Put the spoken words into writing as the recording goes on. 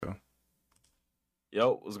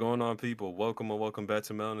Yo, what's going on, people? Welcome and welcome back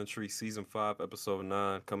to Melanintry Season 5, Episode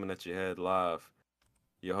 9, coming at your head live.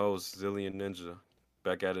 Your host, Zillion Ninja.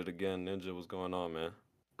 Back at it again. Ninja, what's going on, man?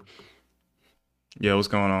 Yeah, what's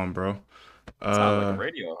going on, bro? Sound like a Uh,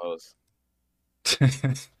 radio host.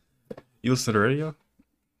 you listen to the radio?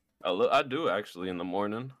 I do, actually, in the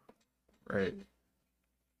morning. Right.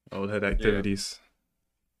 Old head Yeah. activities.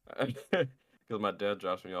 Because my dad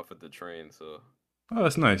drops me off at the train, so. Oh,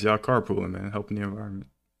 that's nice. Y'all carpooling, man, helping the environment.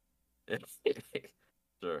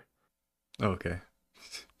 Sure. Okay.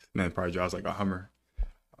 Man, probably drives like a Hummer.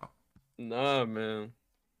 Nah, man.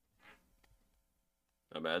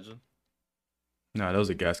 Imagine. Nah, those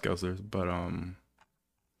are gas guzzlers. But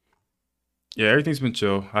yeah, everything's been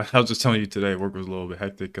chill. I was just telling you today, work was a little bit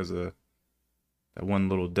hectic because of that one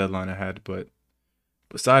little deadline I had. But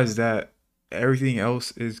besides that, everything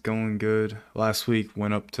else is going good. Last week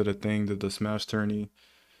went up to the thing, to the Smash tourney.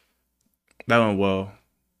 That went well.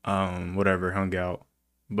 Whatever, hung out.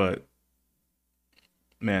 But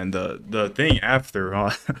man, the thing after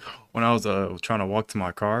when I was trying to walk to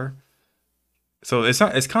my car, so it's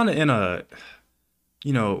kind of in a,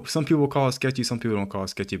 some people call it sketchy, some people don't call it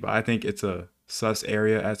sketchy, but I think it's a sus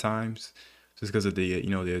area at times, just because of the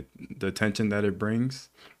the attention that it brings.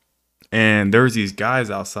 And there was these guys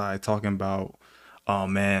outside talking about, oh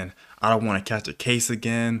man, I don't want to catch a case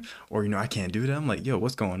again, or I can't do that. I'm like, yo,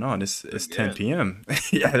 what's going on? It's Again. 10 p.m.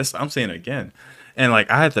 Yeah, I'm saying again, and like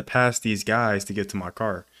I had to pass these guys to get to my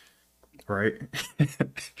car, right?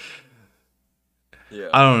 Yeah.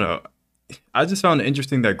 I don't know. I just found it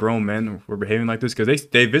interesting that grown men were behaving like this because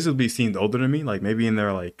they visibly seemed older than me, like maybe in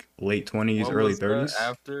their like late 20s, When early was that 30s.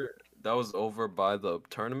 after? That was over by the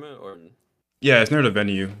tournament, or? Yeah, it's near the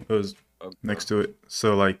venue. It was Okay. next to it.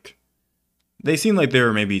 So like they seemed like they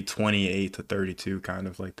were maybe 28 to 32, kind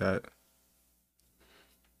of like that.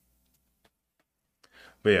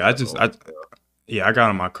 But yeah, That's old. yeah, I got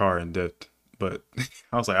in my car and dipped. But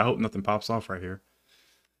I was like, I hope nothing pops off right here.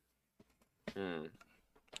 Hmm.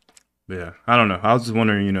 But yeah, I don't know. I was just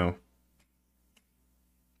wondering,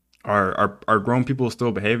 are grown people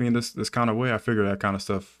still behaving in this kind of way? I figure that kind of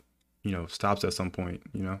stuff, stops at some point.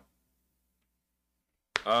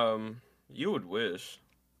 You would wish.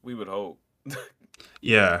 We would hope.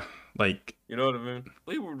 Yeah, like You know what I mean?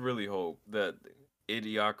 We would really hope that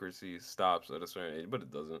idiocracy stops at a certain age, but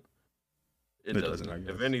it doesn't. It it doesn't, doesn't.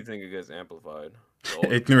 I If guess. anything, it gets amplified. The older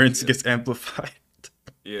people Ignorance get. gets amplified.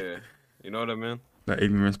 Yeah. You know what I mean? That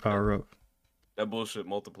ignorance That, power up. that bullshit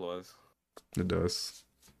multiplies. It does.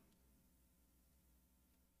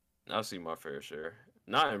 I've seen my fair share.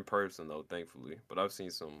 Not in person, though, thankfully, but I've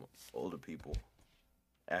seen some older people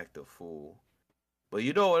act a fool. But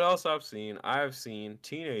you know what else I've seen? I've seen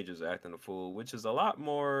teenagers acting a fool, which is a lot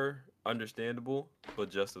more understandable, but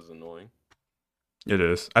just as annoying. It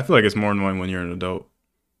is. I feel like it's more annoying when you're an adult.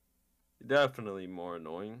 Definitely more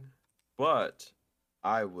annoying. But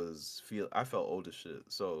I felt old as shit.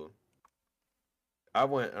 So I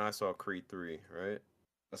went and I saw Creed 3, right?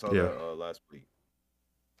 I saw Yeah. that last week.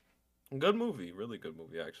 Good movie, really good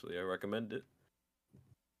movie actually. I recommend it.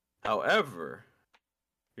 However,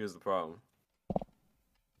 here's the problem.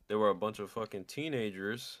 There were a bunch of fucking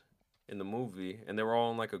teenagers in the movie and they were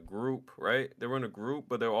all in like a group, right? They were in a group,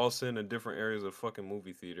 but they were all sitting in different areas of fucking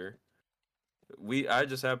movie theater. I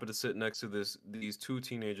just happened to sit next to these two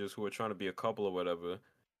teenagers who were trying to be a couple or whatever.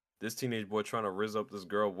 This teenage boy trying to rizz up this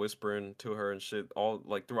girl, whispering to her and shit, all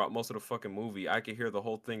like throughout most of the fucking movie. I could hear the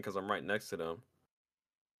whole thing because I'm right next to them.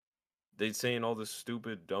 They saying all this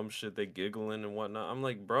stupid, dumb shit. They giggling and whatnot. I'm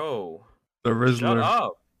like, bro, The shut Rizzler.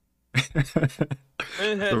 up. The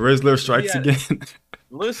Man Rizzler he strikes had. again.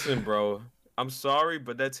 Listen, bro. I'm sorry,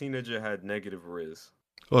 but that teenager had negative riz.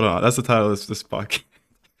 Hold on, that's the title of this podcast.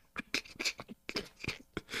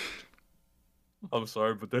 I'm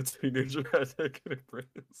sorry, but that teenager had negative riz.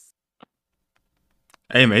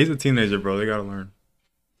 Hey man, he's a teenager, bro. They gotta learn.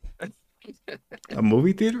 A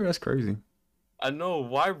movie theater? That's crazy. I know.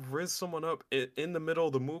 Why riz someone up in the middle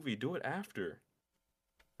of the movie? Do it after,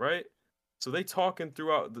 right? So they talking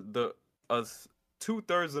throughout the uh,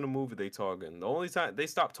 2/3 of the movie. They talking. The only time they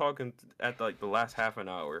stop talking at like the last half an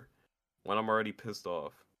hour when I'm already pissed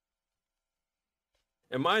off.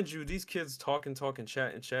 And mind you, these kids talking, talking,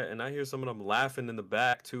 chat, and chat, and I hear some of them laughing in the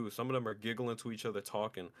back too. Some of them are giggling to each other,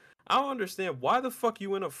 talking. I don't understand why the fuck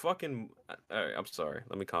you in a fucking. Alright, I'm sorry.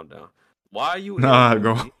 Let me calm down. Why are you in a Nah,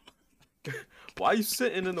 go. movie? Why are you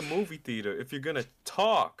sitting in the movie theater if you're gonna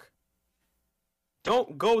talk?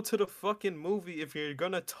 Don't go to the fucking movie if you're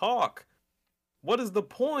gonna talk. What is the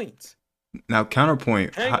point? Now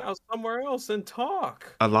counterpoint. Hang out somewhere else and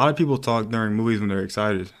talk. A lot of people talk during movies when they're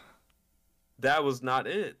excited. that was not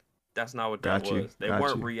it. That's not what that Got you. was. They Got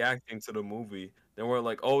weren't you. reacting to the movie. They weren't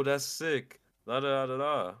like, "Oh, that's sick." Da da da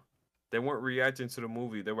da. They weren't reacting to the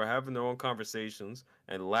movie. They were having their own conversations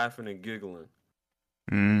and laughing and giggling.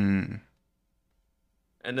 Mm.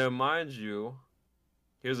 And then, mind you,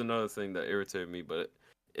 here's another thing that irritated me, but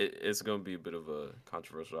it's gonna be a bit of a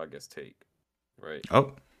controversial, I guess, take, right?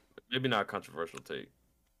 Oh, Maybe not a controversial take.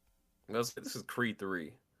 Let's say this is Creed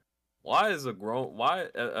 3. Why as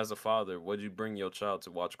a father would you bring your child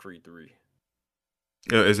to watch Creed 3?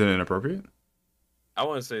 is it inappropriate? I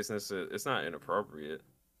wouldn't say it's not inappropriate,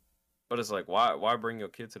 but it's like why bring your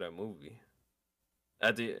kid to that movie?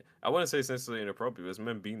 I wouldn't say it's necessarily inappropriate. It's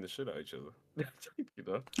men beating the shit out of each other. You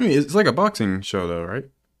know, I mean, it's like a boxing show, though, right?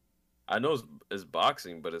 I know it's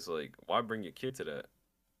boxing, but it's like why bring your kid to that?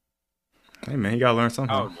 Hey, man, you gotta learn I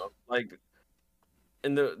somehow. don't know. Like,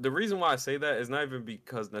 and the reason why I say that is not even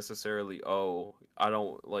because necessarily, oh, I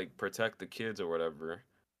don't like protect the kids or whatever.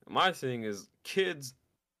 My thing is kids,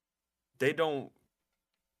 they don't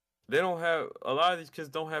they don't have a lot of these kids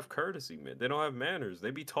don't have courtesy, man. They don't have manners. They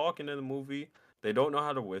be talking in the movie. They don't know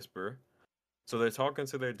how to whisper. So they're talking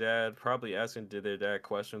to their dad, probably asking did their dad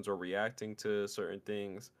questions or reacting to certain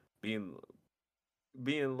things, being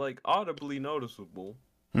like audibly noticeable.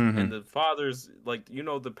 Mm-hmm. And the fathers, like,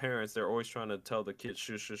 the parents, they're always trying to tell the kids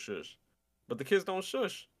shush shush shush. But the kids don't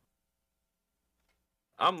shush.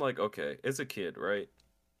 I'm like, okay, it's a kid, right?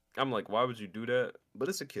 I'm like, why would you do that? But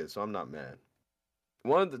it's a kid, so I'm not mad.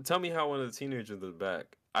 Tell me how one of the teenagers in the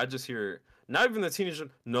back, I just hear not even the teenager.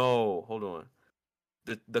 No, hold on.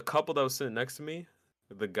 The couple that was sitting next to me,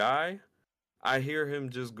 the guy, I hear him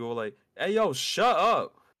just go like, "Hey, yo, shut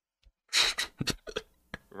up!"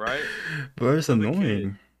 Right But it's to the kid,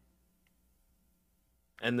 annoying.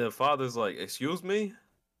 and the father's like, "Excuse me,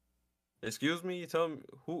 excuse me." You tell him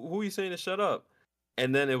who are you saying to shut up?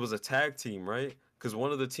 And then it was a tag team, right? Because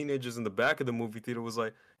one of the teenagers in the back of the movie theater was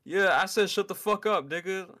like, "Yeah, I said shut the fuck up,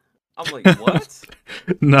 nigga." I'm like, "What?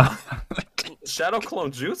 Nah. Shadow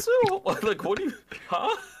clone jutsu? Like, what do you?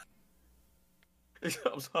 Huh?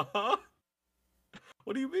 Huh?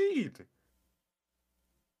 What do you mean?"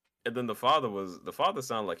 And then the father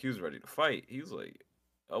sounded like he was ready to fight. He was like,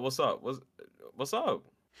 "Oh, what's up? What's up?"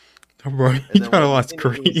 Bro, And you then one gotta of the watch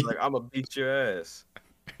teenagers was Creed. like, "I'm gonna beat your ass."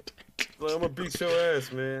 He's like, "I'm gonna beat your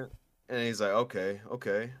ass, man." And he's like, "Okay,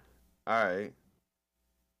 okay, all right,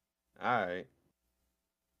 all right."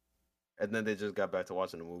 And then they just got back to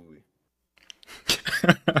watching the movie.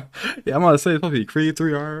 Yeah, I'm about to say it's supposed to be Creed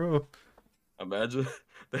 3 RO. Imagine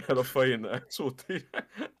they had a fight in the actual theater.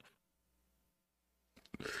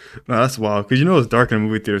 No, that's wild. Because it's dark in the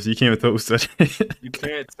movie theater, so you can't even tell who said it. You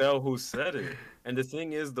can't tell who said it. And the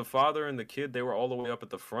thing is, the father and the kid, they were all the way up at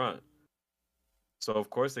the front. So of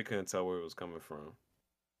course they couldn't tell where it was coming from.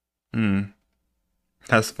 Hmm.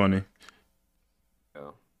 That's funny.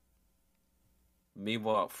 Yeah.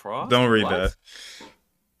 Meanwhile, Frost? Don't read that. What?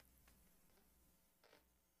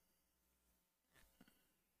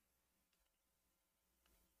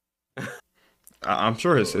 I'm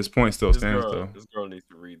sure his, Bro, his point still stands, though. this girl needs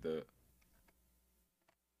to read that.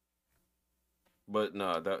 But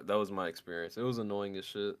nah, that was my experience. It was annoying as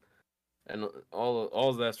shit. And all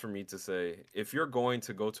of that's for me to say, if you're going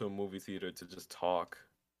to go to a movie theater to just talk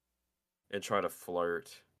and try to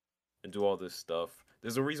flirt and do all this stuff,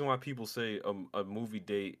 there's a reason why people say a movie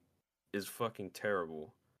date is fucking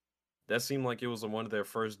terrible. That seemed like it was one of their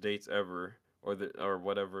first dates ever, or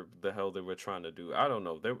whatever the hell they were trying to do. I don't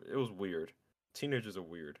know. It was weird. Teenagers are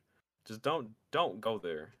weird. Just don't go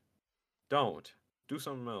there. Don't do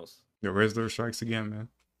something else. The Rizzler strikes again, man.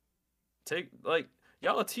 Take like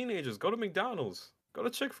y'all are teenagers. Go to McDonald's. Go to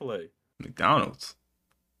Chick-fil-A. McDonald's.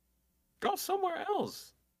 Go somewhere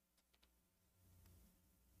else.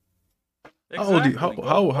 How old? Exactly. Go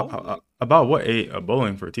bowling. About what age? A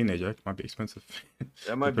bowling for a teenager that might be expensive.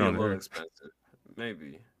 That might be Depending a on the little area. expensive.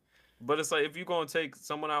 Maybe. But it's like if you're gonna take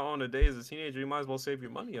someone out on a date as a teenager, you might as well save your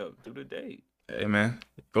money up. Do the date. Hey, man,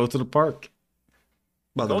 go to the park.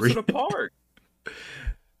 About to Go to read. the park.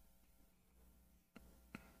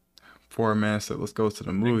 Poor man said, "Let's go to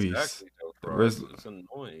the movies." Exactly, Joe The Frost. Rizzler. It's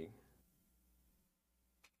annoying.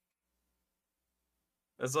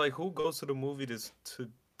 It's like who goes to the movie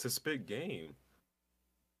to spit game?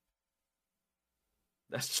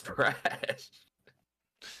 That's trash.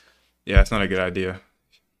 Yeah, it's not a good idea.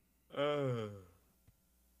 Uh,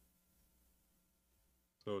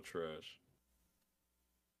 so trash.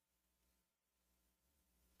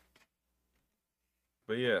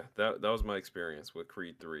 But yeah, that was my experience with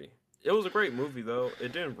Creed 3. It was a great movie though.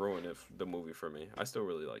 It didn't ruin the movie for me. I still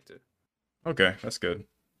really liked it. Okay, that's good.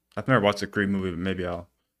 I've never watched a Creed movie, but maybe I'll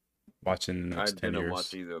watching in the I next 10 didn't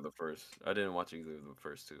watch years. either of the first. I didn't watch either of the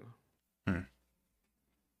first two. I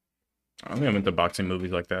don't think I'm into boxing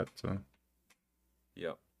movies like that. So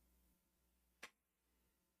Yep.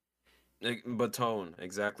 But Tone,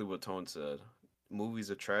 exactly what Tone said.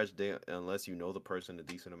 Movies are trash day unless you know the person a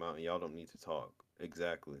decent amount and y'all don't need to talk.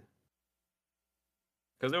 Exactly.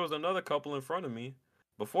 Because there was another couple in front of me.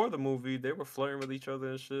 Before the movie, they were flirting with each other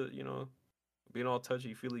and shit, you know, being all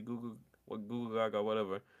touchy feely, Google Gaga,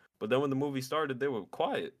 whatever. But then when the movie started, they were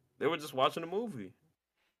quiet. They were just watching the movie.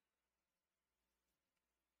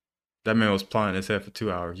 that man was plotting his head for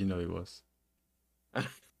 2 hours. You know he was.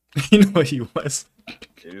 You know he was.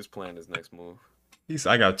 He was planning his next move.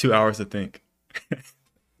 I got 2 hours to think.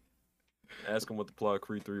 Ask him what the plot of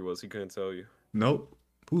Creed 3 was. He couldn't tell you. Nope.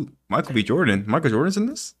 Who? Michael B. Jordan. Michael Jordan's in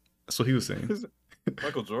this? That's what he was saying.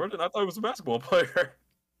 Michael Jordan? I thought he was a basketball player.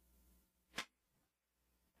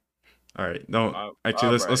 All right. No,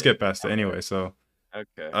 actually, let's get past it anyway. So,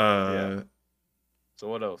 okay. Yeah. So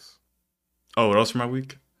what else? Oh, what else for my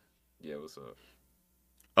week? Yeah, what's up?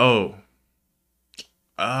 Oh,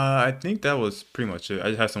 I think that was pretty much it. I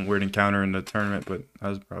just had some weird encounter in the tournament, but that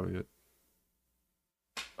was probably it.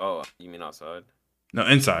 Oh, you mean outside? No,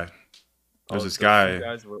 inside. There's this guy. You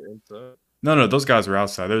guys were inside? No, those guys were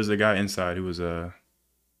outside. There was a guy inside who was I'm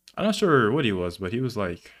not sure what he was, but he was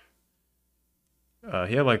like,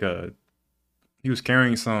 he was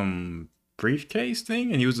carrying some briefcase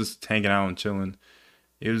thing, and he was just hanging out and chilling.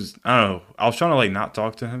 I don't know. I was trying to like not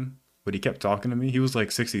talk to him, but he kept talking to me. He was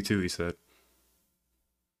like 62, he said.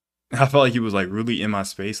 I felt like he was like really in my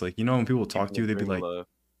space. Like, you know, when people talk to you, they'd be like,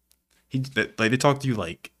 they talk to you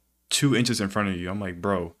like 2 inches in front of you. I'm like,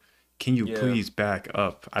 bro, can you please back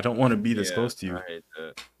up? I don't want to be this close to you. I hate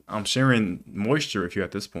that. I'm sharing moisture with you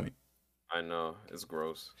at this point. I know. It's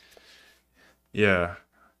gross. Yeah.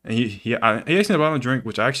 And he asked me to buy him a drink,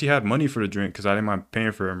 which I actually had money for the drink because I didn't mind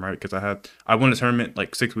paying for him, right? Because I won a tournament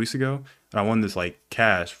like 6 weeks ago, and I won this like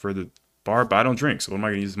cash for the bar, but I don't drink, so what am I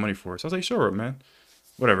gonna use this money for? So I was like, sure, man,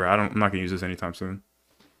 whatever. I'm not gonna use this anytime soon.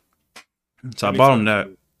 So I bought him that.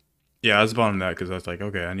 Yeah, I just bought him that because I was like,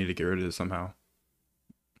 okay, I need to get rid of this somehow.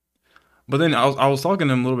 But then I was talking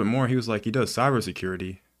to him a little bit more. He was like, he does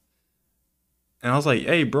cybersecurity, and I was like,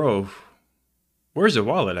 hey, bro, where's your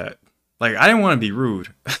wallet at? Like, I didn't want to be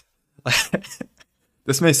rude.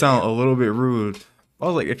 This may sound a little bit rude. I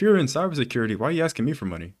was like, if you're in cybersecurity, why are you asking me for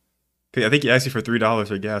money? I think he asked you for $3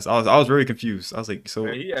 for gas. I was very confused. I was like, so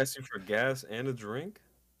wait, he asked you for gas and a drink?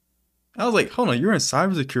 I was like, hold on, you're in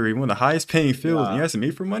cybersecurity, one of the highest paying fields, and you asking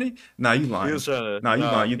me for money? Nah, you lying. You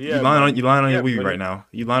lying. You lying on your weed right now.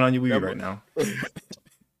 You lying on your weed right now.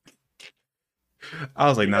 I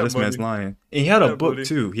was like, nah, this man's lying. And he had a book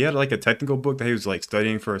too. He had like a technical book that he was like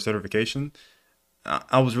studying for a certification.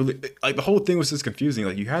 I was really like, the whole thing was just confusing.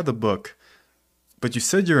 Like, you had the book, but you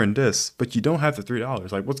said you're in this, but you don't have the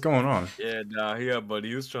 $3. Like, what's going on? Yeah, nah, buddy.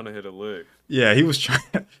 He was trying to hit a lick. Yeah, he was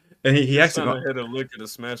trying. And he actually trying to hit a lick in a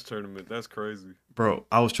Smash tournament. That's crazy. Bro,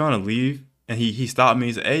 I was trying to leave, and he stopped me.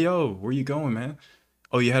 He said, hey, yo, where you going, man?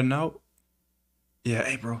 Oh, you heading out? Yeah,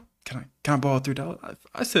 hey, bro, can I borrow $3?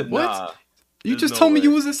 I said, what? Nah, you just told me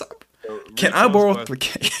you was this. Can I borrow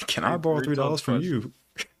 $3 from you?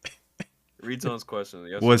 Reton's question.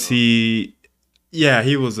 Yes, was he? Yeah,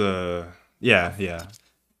 he was yeah.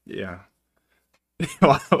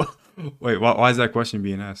 Wait, why is that question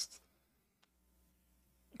being asked?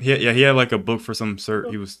 He had like a book for some cert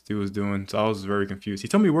he was doing, so I was very confused. He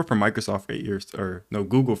told me he worked for Microsoft for 8 years, or no,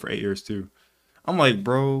 Google for 8 years too. I'm like,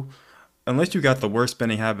 bro, unless you got the worst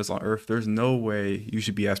spending habits on earth, there's no way you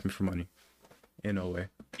should be asking me for money. In no way.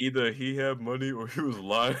 Either he had money or he was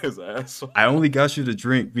lying his ass off. I only got you to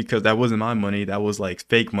drink because that wasn't my money. That was like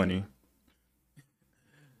fake money.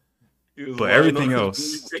 But everything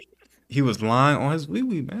else, he was lying on his wee,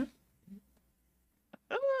 man.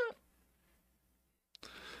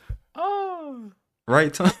 Oh.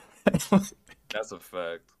 Right time. That's a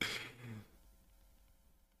fact.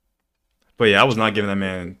 But yeah, I was not giving that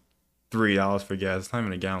man $3 for gas. It's not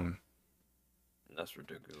even a gallon. That's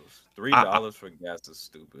ridiculous. $3 for gas is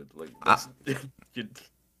stupid. Like,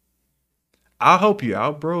 I'll help you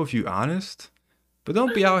out, bro, if you honest. But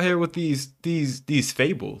don't be out here with these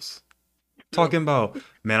fables. Talking about,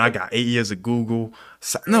 man, I got 8 years of Google.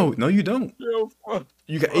 No, you don't.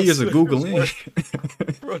 You got 8 years of Googling.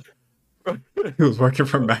 He was working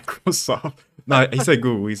for Microsoft. No, he said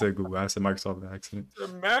Google. I said Microsoft by accident.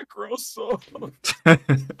 Microsoft.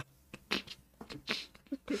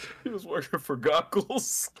 He was working for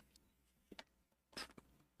goggles.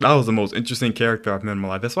 That was the most interesting character I've met in my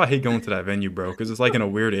life. That's why I hate going to that venue, bro, because it's like in a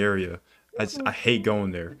weird area. I hate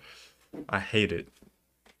going there. I hate it.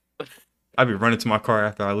 I'd be running to my car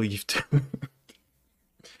after I leave too. Why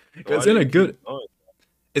It's do in you a keep good going?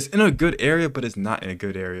 it's in a good area, but it's not in a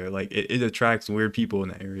good area. Like it attracts weird people in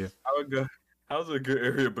the area. How it go? How's it a good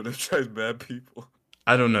area, but it attracts bad people?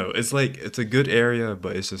 I don't know. It's like it's a good area,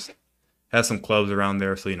 but it's just has some clubs around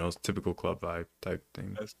there, so it's typical club vibe type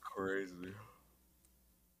thing. That's crazy.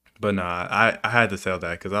 But nah, I had to sell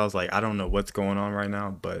that because I was like, I don't know what's going on right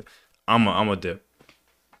now, but I'm a dip.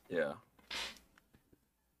 Yeah.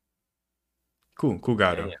 Cool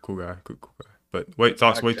guy Damn. though. Cool guy. But wait,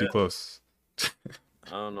 talks I way too guess. close.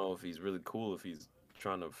 I don't know if he's really cool if he's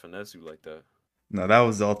trying to finesse you like that. No, that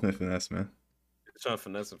was the ultimate finesse, man. He's trying to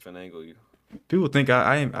finesse and finagle you. People think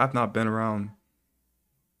I've not been around.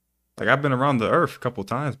 Like I've been around the earth a couple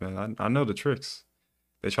times, man. I know the tricks.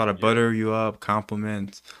 They try to Yeah. butter you up,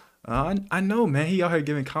 compliments. I know, man. He out here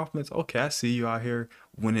giving compliments. Okay, I see you out here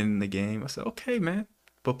winning the game. I said, okay, man,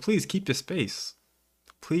 but please keep your space.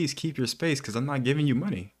 Please keep your space, because I'm not giving you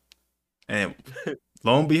money. And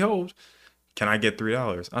lo and behold, can I get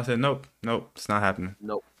 $3? I said, nope, it's not happening.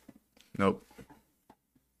 Nope. Nope.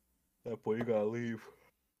 That boy, you gotta leave.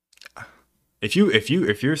 If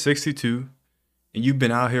you're 62 and you've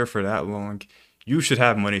been out here for that long, you should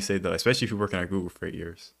have money saved up, especially if you're working at Google for 8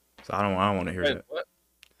 years. So I don't want to hear Wait, that. what?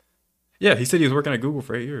 Yeah, he said he was working at Google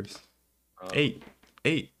for 8 years. Oh, Eight.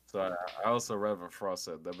 sorry. I also Reverend Frost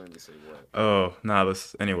said that made me say what? Oh, nah,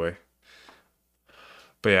 let's anyway.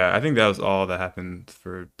 But yeah, I think that was all that happened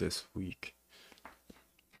for this week.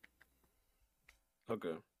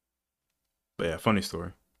 Okay. But yeah, funny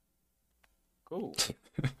story. Cool.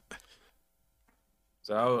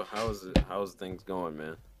 So how's things going,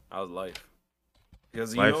 man? How's life?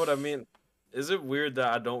 Because you know what I Life. mean? Is it weird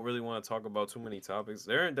that I don't really want to talk about too many topics?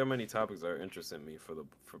 There aren't that many topics that are interesting me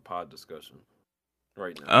for pod discussion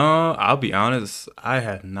right now. I'll be honest, I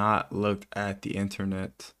have not looked at the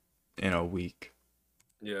internet in a week,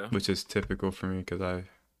 Yeah. which is typical for me because I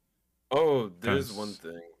Oh, kind there's one of.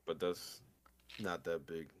 thing, but that's not that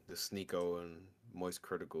big. The Sneako and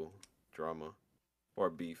MoistCritikal drama or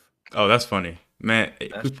beef. Oh, that's funny, man.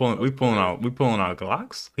 That shit was hilarious. We pulling out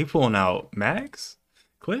Glocks. We pulling out mags,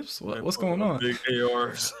 clips. Man, What's pulling going out on? big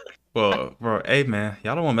ARs. Well, bro, hey man,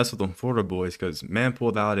 y'all don't want to mess with them Florida boys because man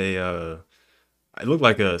pulled out a it looked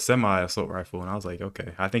like a semi assault rifle, and I was like,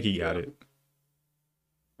 okay, I think he got Yeah. it.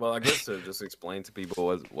 Well, I guess to just explain to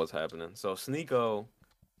people what's happening. So Sneako,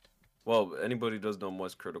 well, anybody who does know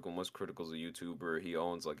MoistCritikal. MoistCritikal is a YouTuber. He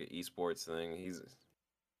owns like an esports thing.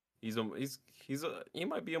 He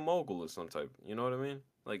might be a mogul or some type. You know what I mean?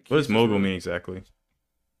 Like What he's does just mogul really. mean exactly?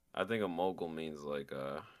 I think a mogul means like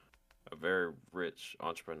a very rich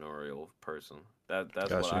entrepreneurial person. That's what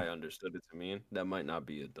Gotcha. I understood it to mean. That might not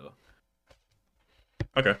be it though.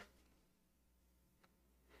 Okay.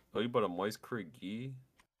 Oh, you bought a MoistCritikal?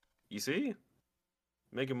 You see,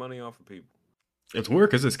 making money off of people. It's weird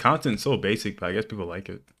because his content's so basic, but I guess people like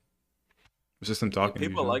it. It's just him Yeah, talking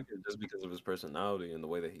people usually. like it just because of his personality and the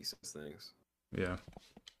way that he says things. Yeah.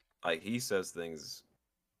 Like he says things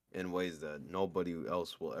in ways that nobody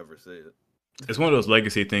else will ever say it. It's one of those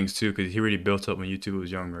legacy things too, because he already built up when YouTube was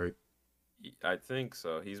young, right? I think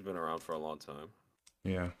so. He's been around for a long time.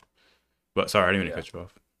 Yeah. But sorry, I didn't mean to Yeah. cut you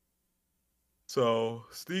off. So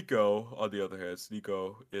Sneako, on the other hand,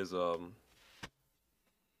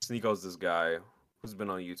 Sneako's this guy who's been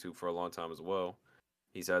on YouTube for a long time as well.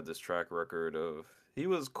 He's had this track record of he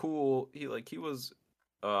was cool. He was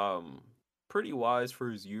um pretty wise for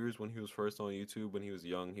his years when he was first on YouTube. When he was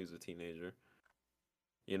young, he was a teenager.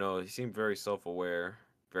 You know, he seemed very self-aware,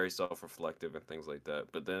 very self-reflective, and things like that.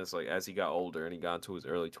 But then it's like as he got older and he got into his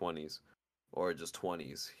early 20s or just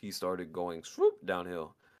 20s, he started going swoop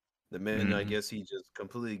downhill. The minute I Hmm. guess he just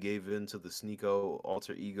completely gave in to the Sneako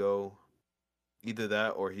alter ego. Either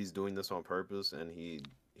that or he's doing this on purpose and he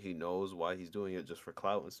knows why he's doing it just for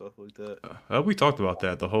clout and stuff like that. We talked about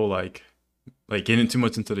that, the whole like getting too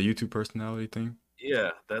much into the YouTube personality thing,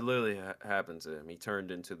 Yeah, that literally happened to him. He turned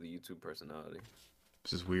into the YouTube personality.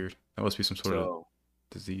 which is weird. That must be some sort of So,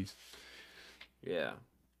 disease. yeah.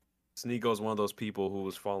 Sneako's one of those people who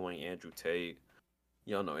was following Andrew Tate.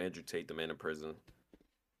 Y'all know Andrew Tate, the man in prison.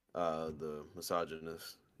 The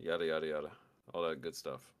misogynist, yada yada yada. All that good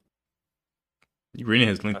stuff. You reading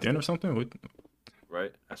his That's LinkedIn or it, something? What?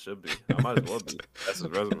 right? I should be. I might as well be. That's his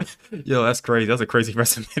resume. Yo, that's crazy. That's a crazy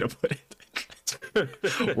resume to put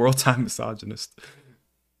it. World time misogynist.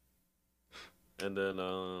 And then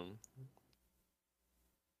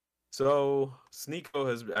so Sneako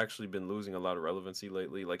has actually been losing a lot of relevancy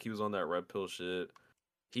lately. Like he was on that red pill shit.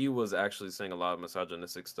 he was actually saying a lot of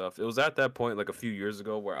misogynistic stuff. It was at that point, like a few years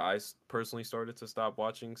ago, where personally started to stop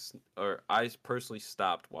watching, or I personally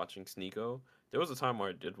stopped watching Sneako. There was a time where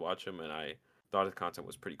I did watch him, and I thought his content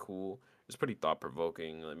was pretty cool. It was pretty thought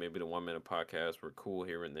provoking. Like maybe the 1 minute podcasts were cool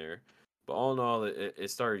here and there, but all in all, it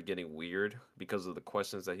started getting weird because of the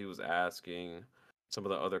questions that he was asking. Some of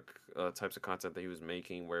the other types of content that he was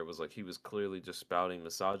making, where it was like he was clearly just spouting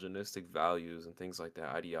misogynistic values and things like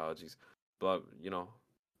that, ideologies. But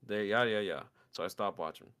they yeah. So I stopped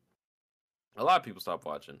watching. A lot of people stopped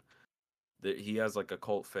watching. He has like a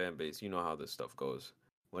cult fan base. You know how this stuff goes.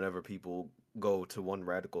 Whenever people go to one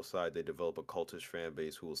radical side, they develop a cultish fan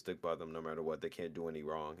base who will stick by them no matter what. They can't do any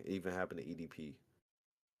wrong. It even happened to EDP,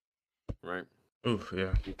 right? Oof,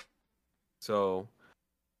 yeah. So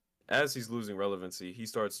as he's losing relevancy, he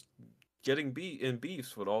starts getting in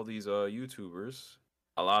beefs with all these YouTubers.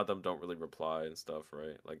 A lot of them don't really reply and stuff,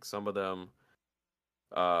 right? Like some of them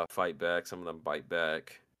fight back, some of them bite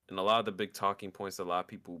back. And a lot of the big talking points that a lot of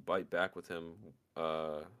people bite back with him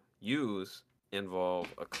use involve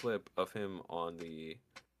a clip of him on the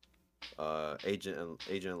Agent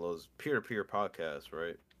and Lowe's peer-to-peer podcast,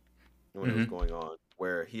 right? When it was Mm-hmm. going on,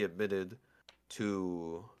 where he admitted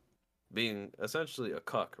to being essentially a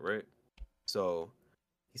cuck, right? So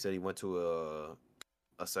he said he went to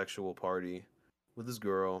a sexual party with his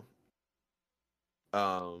girl.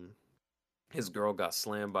 Um, his girl got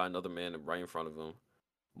slammed by another man right in front of him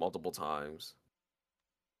multiple times,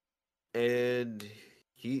 and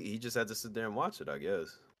he just had to sit there and watch it. I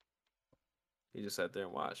guess he just sat there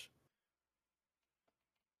and watched.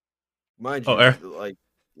 Mind Oh, you, like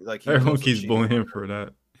he was everyone also keeps cheating bullying on him her. for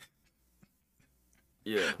that.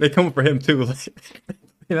 Yeah, They come for him too. Like,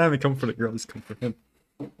 they're not even coming for the girl. Just come for him.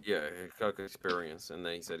 yeah, cuck experience, and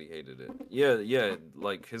then he said he hated it. Yeah,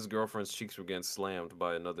 like his girlfriend's cheeks were getting slammed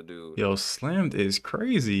by another dude. Yo, slammed is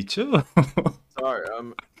crazy. Chill. Sorry,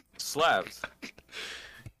 slapped.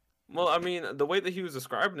 Well, I mean, the way that he was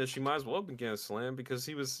describing it, she might as well have been getting slammed because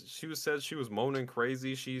she was moaning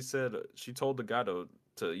crazy. She said she told the guy to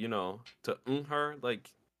her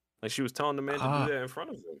like she was telling the man to do Ah, that in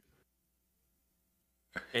front of him,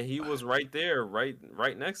 and he was right there, right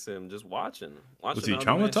next to him, just was watching he the other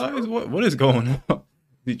man traumatized? struggle. What is going on?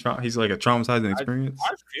 He's like a traumatizing I experience.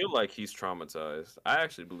 I feel like he's traumatized. I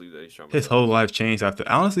actually believe that he's His whole traumatized. life changed after.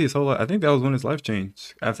 Honestly, his whole life. I think that was when his life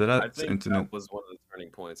changed after I that think that incident. was one of the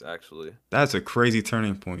turning points actually That's a crazy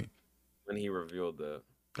turning point. when he revealed that.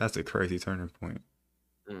 That's a crazy turning point.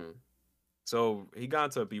 Mm. So he got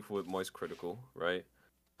into a beef with MoistCritikal, right?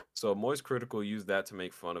 So MoistCritikal used that to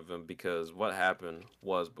make fun of him because what happened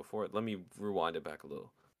was before. Let me rewind it back a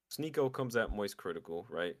little. Sneako comes at MoistCritikal,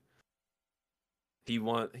 right?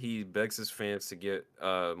 He begs his fans to get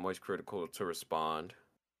MoistCritikal to respond.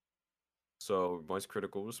 So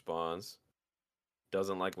MoistCritikal responds,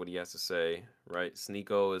 doesn't like what he has to say, right?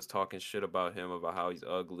 Sneako is talking shit about him, about how he's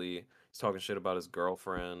ugly. He's talking shit about his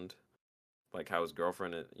girlfriend, like how his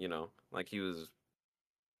girlfriend, like he was,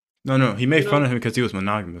 No, no, he made you fun know. of him because he was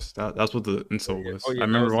monogamous. That's what the insult Oh was. I yeah, that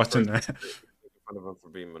remember was the watching first that. making fun of him for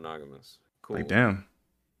being monogamous. Like, Cool. damn.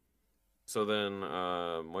 So then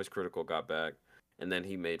MoistCritikal got back, and then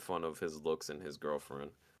he made fun of his looks and his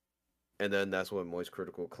girlfriend. And then that's when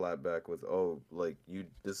MoistCritikal clapped back with, "Oh, like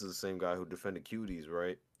this is the same guy who defended Cuties,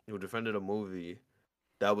 right? Who defended a movie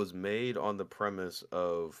that was made on the premise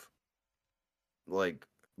of like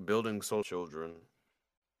building social children,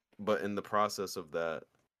 but in the process of that,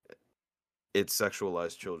 it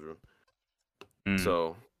sexualized children. Mm.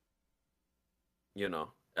 So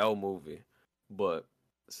L movie, but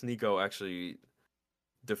Sneako actually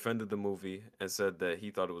defended the movie and said that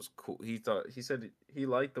he thought it was cool. He said he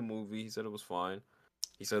liked the movie. He said it was fine.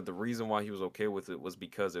 He said the reason why he was okay with it was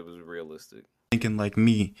because it was realistic. Thinking like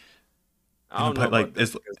me I in a don't know like about that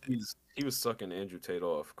it's. because he was sucking Andrew Tate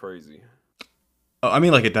off crazy. I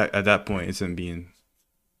mean, like at that point, it's him being.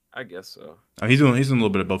 I guess so. He's doing a little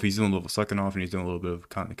bit of both. He's doing a little sucking off, and he's doing a little bit of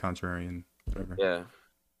contrarian, whatever. Yeah.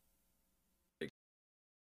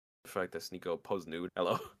 The fact that Sneako posed nude.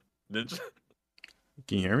 Hello. Did you?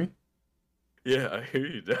 Can you hear me? Yeah, I hear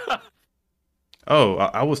you. Oh,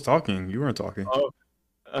 I was talking. You weren't talking. Oh,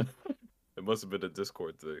 it must have been a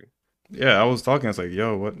Discord thing. Yeah, I was talking. I was like,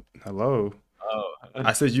 "Yo, what? Hello." Oh,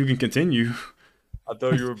 I said you can continue. I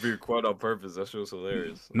thought you were being quiet on purpose. That shit was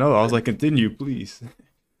hilarious. No, I was like, "Continue, please."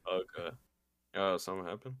 Okay. Something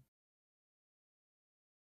happened?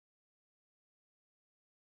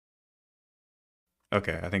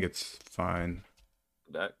 Okay, I think it's fine.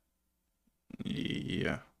 Back?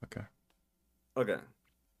 Yeah. Okay. Okay.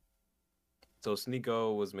 So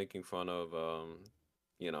Sneako was making fun of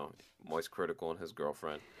you know, MoistCritikal and his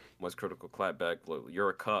girlfriend. MoistCritikal clapped back, "Look, you're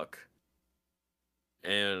a cuck,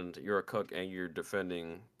 and you're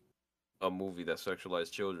defending a movie that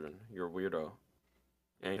sexualized children. You're a weirdo."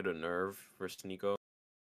 And he hit a nerve for Sneako.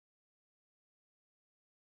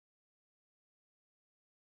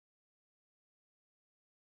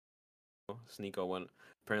 Sneako went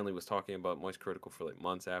apparently was talking about MoistCritikal for like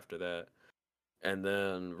months after that. And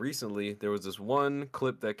then recently there was this one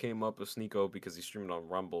clip that came up of Sneako because he's streaming on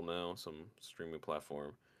Rumble now, some streaming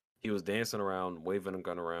platform. He was dancing around, waving a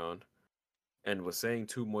gun around, and was saying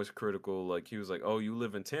to MoistCritikal, like he was like, "Oh, you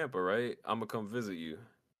live in Tampa, right? I'm gonna come visit you."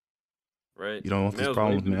 Right? You don't want Man these was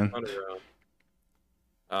problems, waving his man. gun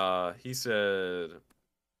around. He said,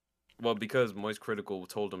 well, because MoistCritikal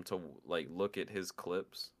told him to like look at his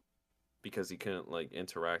clips because he couldn't like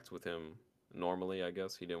interact with him normally. I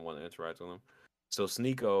guess he didn't want to interact with him. So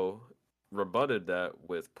Sneako rebutted that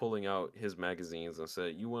with pulling out his magazines and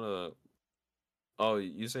said, "You wanna? Oh,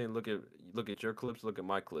 you saying look at your clips? Look at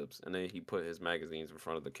my clips." And then he put his magazines in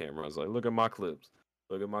front of the camera. I was like, "Look at my clips.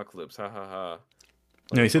 Look at my clips. Ha ha ha."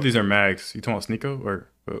 No, Like you said these are fucking mags. You talking about Sneako or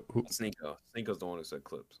who? Sneako. Sneako's the one who said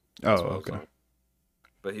clips. Oh, That's what I was okay. on.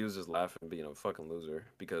 But he was just laughing, being a fucking loser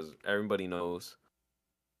because everybody knows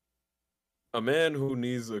a man who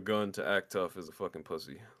needs a gun to act tough is a fucking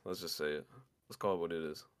pussy. Let's just say it. Let's call it what it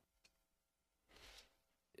is.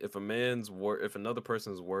 If another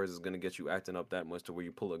person's words is gonna get you acting up that much to where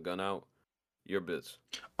you pull a gun out, you're a bitch.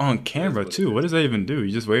 On It is camera what it too. What is. does that even do?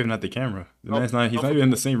 You just waving at the camera. The Self man's not. He's not even in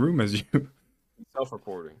the self-reporting. same room as you.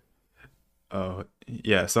 Self-reporting.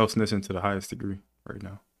 Yeah, self snitching to the highest degree right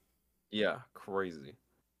now. Yeah, crazy.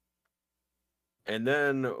 And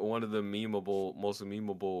then one of the most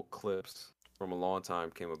memeable clips from a long time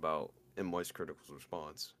came about in MoistCritikal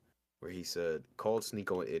response, where he said, called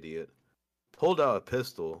Sneako an idiot, pulled out a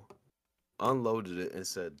pistol, unloaded it, and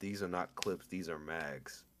said, "These are not clips, these are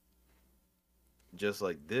mags." Just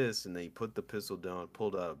like this, and then he put the pistol down,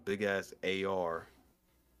 pulled out a big ass AR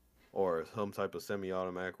or some type of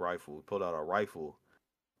semi-automatic rifle, pulled out a rifle,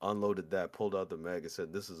 unloaded that, pulled out the mag, and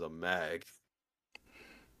said, "This is a mag."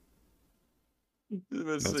 This man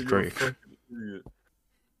That's said, "You're a great, fucking idiot."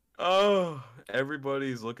 Oh,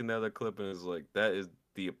 everybody's looking at that clip and is like, that is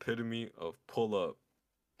the epitome of pull up.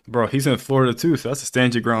 bro. He's in Florida too, so that's a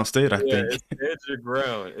stand your ground state, I Yeah, think. it's stand your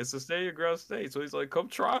ground. It's a stand your ground state. So he's like, come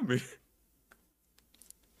try me.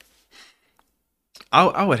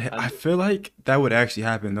 I feel like that would actually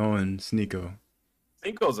happen knowing Sneako.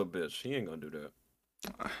 Sneako's a bitch. He ain't gonna do that.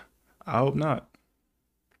 I hope not.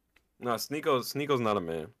 No, Sneako's not a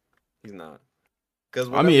man. He's not. Because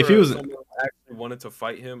I mean, if he whenever was, someone actually wanted to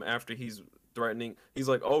fight him after he's threatening, he's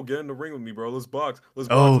like, "Oh, get in the ring with me, bro. Let's box. Let's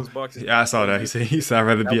box. oh, Let's box." He's yeah, I saw that. crazy. He said I'd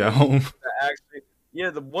rather That be at one home. YouTuber actually, yeah,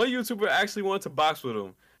 the one YouTuber actually wanted to box with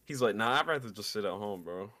him. He's like, "Nah, I'd rather just sit at home,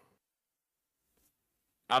 bro.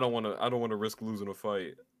 I don't wanna risk losing a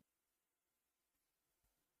fight."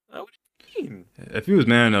 What do you mean? If he was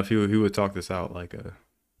man enough, he would talk this out like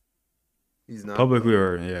He's not publicly though.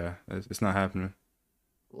 or yeah, it's not happening.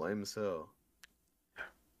 Lame as hell.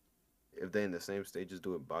 If they in the same stages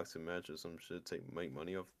do a boxing match or some shit, make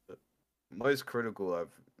money off it. MoistCritikal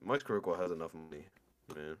has enough money,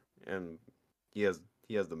 man, and he has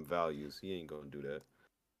them values. He ain't gonna do that.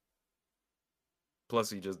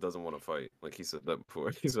 Plus, he just doesn't want to fight. Like he said that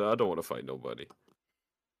before. He said, "I don't want to fight nobody."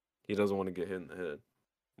 He doesn't want to get hit in the head.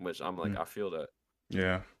 Which I'm like, Mm, I feel that.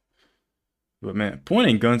 yeah, but man,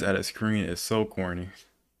 pointing guns at a screen is so corny.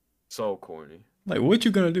 So corny. Like, what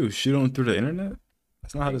you gonna do? Shoot them through the internet?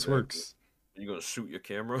 That's not how this Exactly. works. You gonna shoot your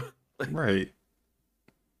camera? Right.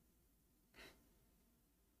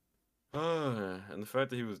 And the fact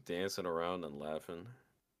that he was dancing around and laughing,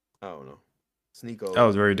 I don't know. That Sneako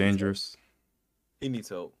was very needs help. dangerous. He needs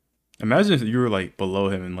help. Imagine if you were like below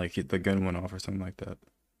him and like the gun went off or something like that.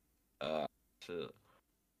 Shit.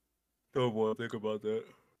 Don't want to think about that.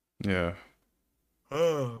 Yeah.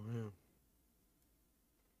 Oh man.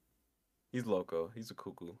 He's loco. He's a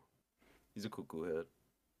cuckoo. He's a cuckoo head.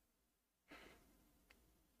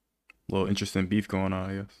 A little interesting beef going on,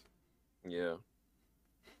 I guess. Yeah.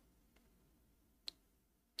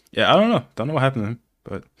 Yeah, I don't know. Don't know what happened to him,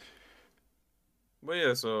 but But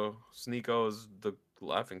yeah, so Sneako is the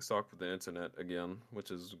laughing stock of the internet again,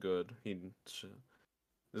 which is good. This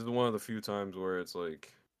is one of the few times where it's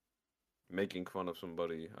like making fun of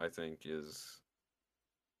somebody, I think, is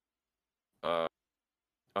uh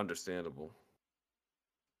understandable.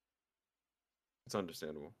 It's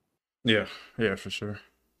understandable. yeah, yeah, for sure.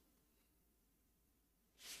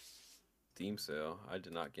 Steam sale. I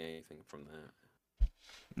did not get anything from that.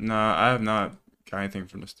 Nah, I have not got anything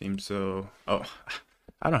from the Steam, so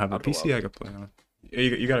I don't have a I'd go PC out. I could play on.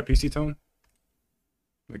 You got a PC, Tone?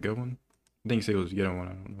 A good one? I think you said he was getting one.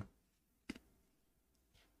 I don't know.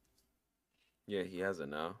 Yeah, he has it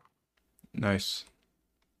now. Nice.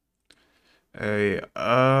 Hey,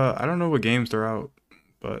 I don't know what games they're out,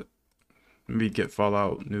 but maybe get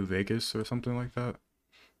Fallout New Vegas or something like that.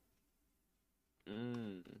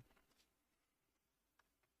 Mm.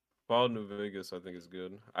 Fallout New Vegas, I think is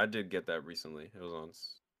good. I did get that recently. It was on.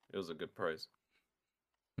 It was a good price.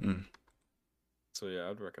 Mm. So yeah,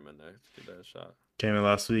 I'd recommend that. Give that a shot. Came in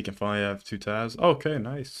last week and finally have 2 tabs. Okay,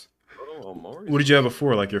 nice. Oh, What Maury's did you on have sale.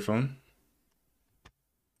 before, like your phone?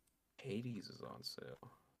 Hades is on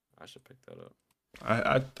sale. I should pick that up.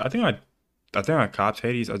 I think I copped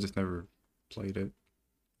Hades. I just never played it.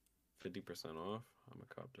 50% off. I'm gonna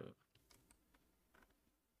cop that.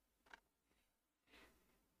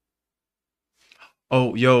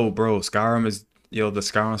 Oh, yo, bro, the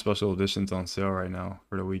Skyrim special edition's on sale right now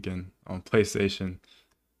for the weekend on PlayStation.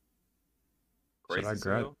 Should I Crazy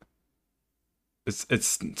grab? sale. It's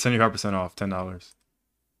 75% off, $10.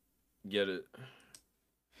 Get it.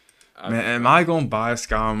 I'd Man, be am buying. I gonna buy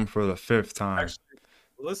Skyrim for the 5th time? Actually,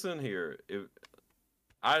 listen here. If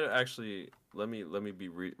I actually let me be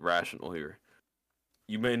rational here.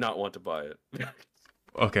 You may not want to buy it.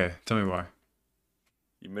 Okay, tell me why.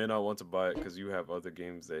 You may not want to buy it because you have other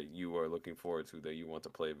games that you are looking forward to that you want to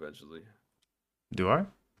play eventually. Do I?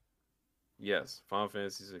 Yes, Final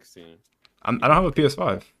Fantasy 16. I don't have a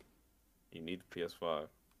PS5. You need the PS5.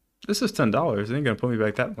 This is $10. It ain't gonna put me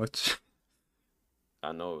back that much.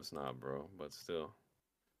 I know it's not, bro, but still.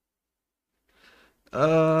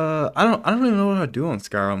 I don't even know what I do on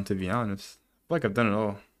Skyrim, to be honest. I feel like I've done it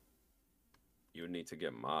all. You would need to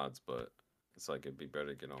get mods, but it's like it'd be better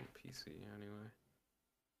to get on PC anyway.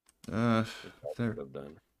 Which I There. could have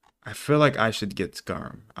done. I feel like I should get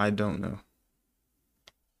Skyrim. I don't know.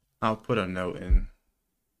 I'll put a note in.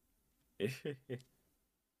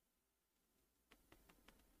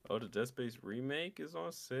 Oh, the Dead Space remake is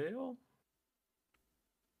on sale?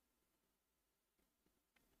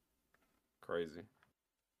 Crazy.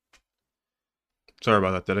 Sorry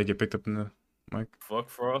about that. Did I get picked up in the mic? Fuck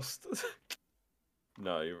Frost.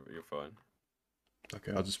 No, you're fine.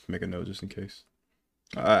 Okay, I'll just make a note just in case.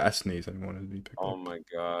 I sneezed. I didn't want it to be picked Oh up. my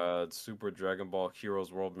god, Super Dragon Ball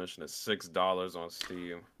Heroes World Mission is $6 on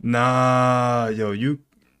Steam. Nah, yo,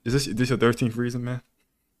 is this your 13th reason, man?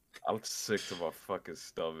 I'm sick to my fucking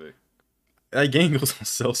stomach. That game goes on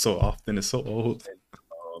sale so often. It's so old.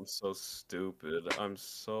 Oh, I'm so stupid. I'm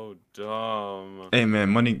so dumb. Hey, man,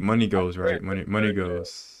 money goes, Wait, right? wait, Money wait, yeah.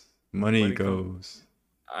 goes. Money Money comes. goes.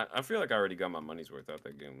 I feel like I already got my money's worth out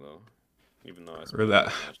that game though, even though I spent Really, like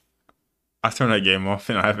that much. I turned that game off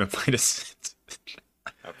and I haven't played it since.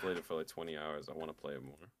 I played it for like 20 hours. I want to play it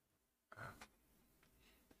more.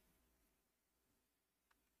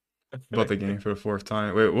 Bought the game for the 4th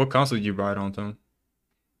time. Wait, what console did you buy it on, Tom?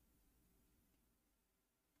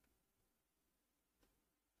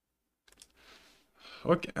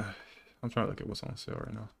 Okay, I'm trying to look at what's on sale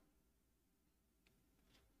right now.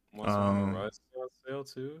 Monster Hunter Rise is on sale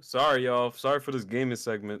too. Sorry, y'all. Sorry for this gaming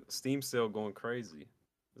segment. Steam sale going crazy.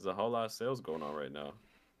 There's a whole lot of sales going on right now.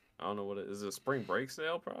 I don't know what it is. It a spring break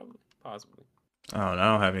sale? Probably. Possibly. I don't know.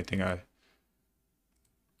 I don't have anything I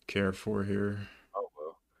care for here. Oh,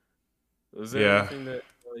 well. Is there Yeah. anything that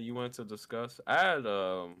you want to discuss? I had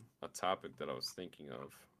a topic that I was thinking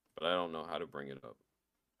of, but I don't know how to bring it up.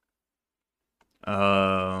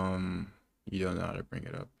 You don't know how to bring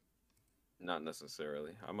it up. Not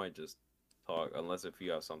necessarily. I might just talk, unless if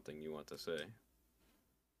you have something you want to say.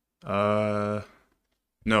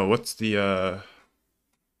 No, what's the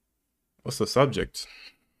subject?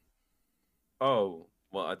 Oh,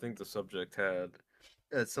 well, I think the subject had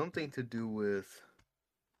something to do with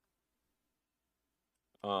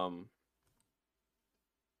um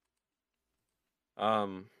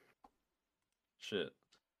shit.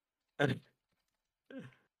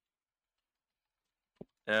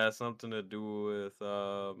 It has something to do with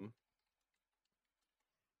oh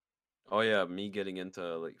yeah, me getting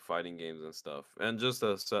into like fighting games and stuff, and just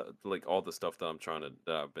like all the stuff that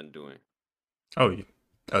I've been doing. Oh,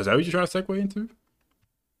 is that what you're trying to segue into?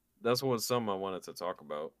 That's what some I wanted to talk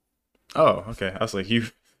about Oh, okay. I was like, you.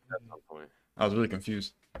 at some point. I was really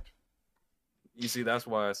confused. You see, that's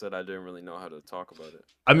why I said I didn't really know how to talk about it.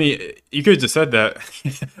 I mean, you could have just said that.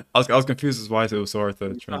 I was confused as why it was so hard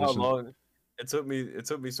to You know how transition. long it took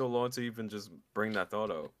me so long to even just bring that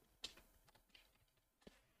thought out.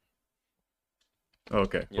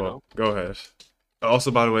 Okay, You well, know? go ahead.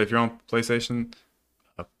 Also, by the way, if you're on PlayStation,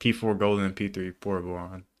 P4 Golden and P3 Portable are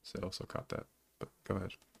on sale, so cop that. But go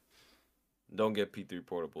ahead. Don't get P3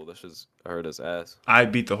 Portable. That's just hurt his ass. I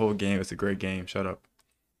beat the whole game. It's a great game. Shut up.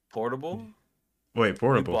 Portable? Wait,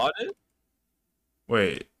 You portable. bought it?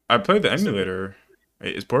 Wait, I played the You said emulator.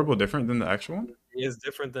 Wait, is portable different than the actual one? it's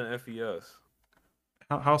different than FES.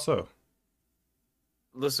 How so?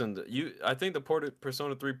 Listen, I think the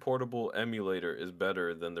Persona 3 Portable emulator is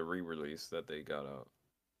better than the re-release that they got out.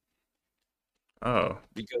 Oh,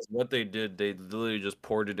 Because what they did, they literally just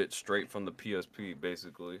ported it straight from the PSP,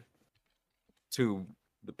 basically, to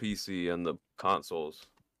the PC and the consoles.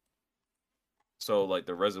 So like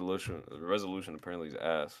the resolution apparently is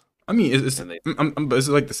ass, I mean, and they but is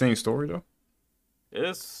it like the same story though?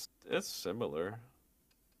 it's similar.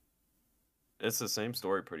 It's the same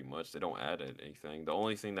story pretty much. They don't add anything. The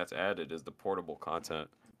only thing that's added is the portable content,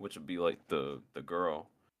 which would be like the girl,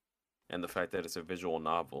 and the fact that it's a visual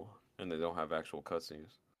novel and they don't have actual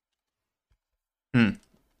cutscenes. Hmm.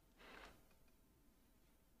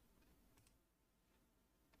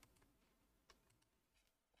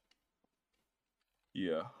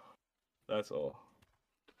 Yeah, that's all.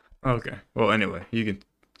 Okay. Well, anyway, you can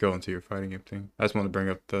go into your fighting game thing. I just want to bring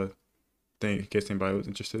up the thing in case anybody was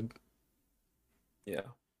interested. Yeah.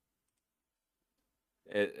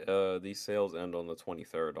 These sales end on the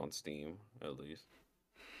 23rd on Steam, at least.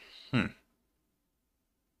 Hmm.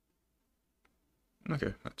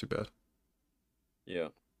 Okay, not too bad. Yeah.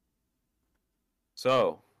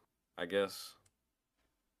 So, I guess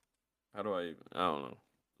how do I don't know.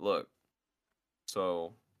 Look,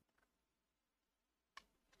 so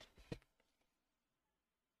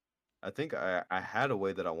I think I had a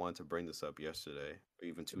way that I wanted to bring this up yesterday, or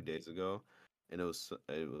even 2 days ago, and it was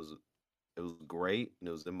great and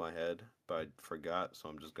it was in my head, but I forgot, so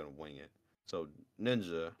I'm just gonna wing it. So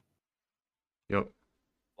Ninja, Yep.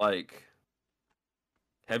 like,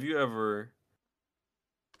 have you ever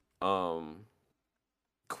um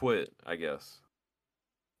quit, I guess,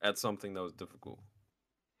 at something that was difficult?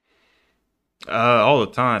 All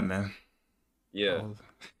the time, man. Yeah. All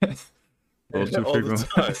a little too All the frequent.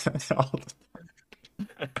 time. All the-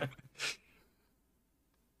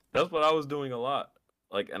 That's what I was doing a lot.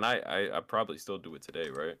 Like, and I probably still do it today,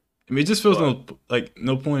 right? I mean, it just feels But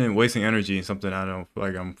no point in wasting energy in something I don't feel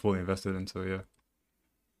like I'm fully invested in. So yeah.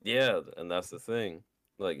 yeah, and that's the thing.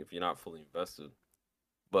 Like, if you're not fully invested.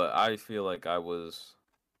 But I feel like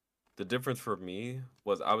the difference for me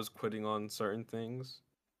was I was quitting on certain things,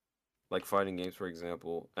 like fighting games, for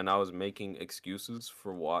example, and I was making excuses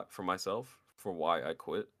for myself for why I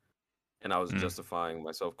quit, and I was Mm, justifying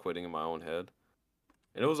myself quitting in my own head.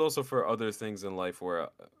 And it was also for other things in life where,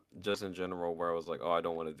 just in general, where I was like, oh, I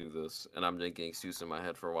don't want to do this. And I'm making excuses in my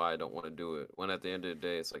head for why I don't want to do it. When at the end of the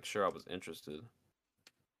day, it's like, sure, I was interested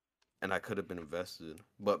and I could have been invested.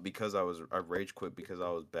 But because I rage quit because I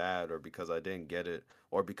was bad or because I didn't get it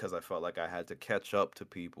or because I felt like I had to catch up to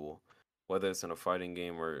people, whether it's in a fighting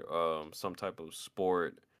game or some type of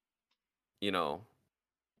sport, you know,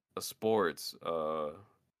 a sports,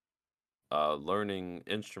 learning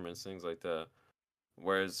instruments, things like that.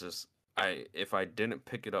 Whereas just if I didn't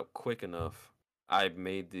pick it up quick enough, I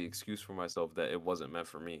made the excuse for myself that it wasn't meant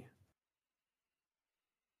for me.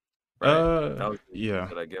 Right? That was the excuse yeah.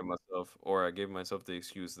 that I gave myself, or I gave myself the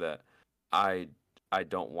excuse that I I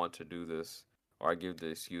don't want to do this, or I give the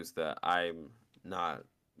excuse that I'm not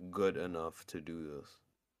good enough to do this,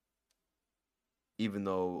 even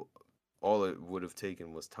though all it would have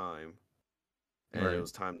taken was time, and it Right.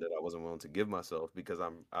 was time that I wasn't willing to give myself because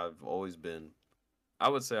I've always been I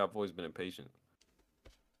would say I've always been impatient.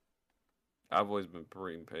 I've always been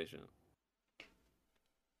pretty impatient.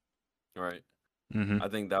 Right. Mm-hmm. I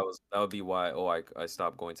think that would be why I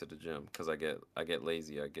stopped going to the gym because I get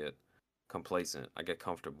lazy, I get complacent, I get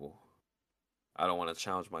comfortable. I don't want to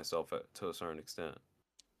challenge myself to a certain extent.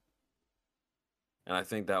 And I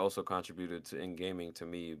think that also contributed to in gaming to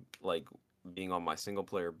me like being on my single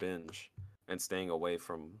player binge and staying away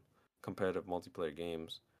from competitive multiplayer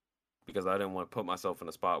games because I didn't want to put myself in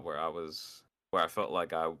a spot where I felt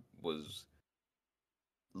like I was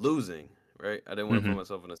losing, right? I didn't want to put Mm-hmm.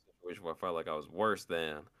 myself in a situation where I felt like I was worse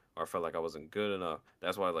than, or I felt like I wasn't good enough.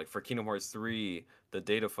 That's why, like for Kingdom Hearts 3, the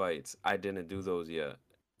data fights, I didn't do those yet,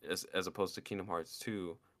 as opposed to Kingdom Hearts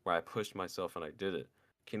 2, where I pushed myself and I did it.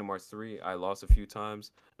 Kingdom Hearts 3, I lost a few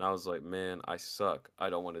times, and I was like, man, I suck. I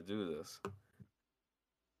don't want to do this.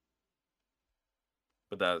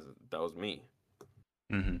 But that was me.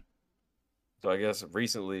 Mm-hmm. So I guess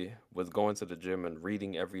recently, with going to the gym and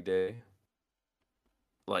reading every day,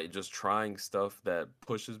 like just trying stuff that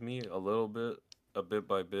pushes me a bit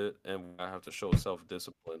by bit, and I have to show self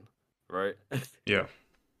discipline, right? Yeah.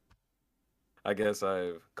 I guess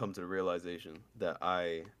I've come to the realization that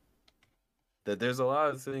I that there's a lot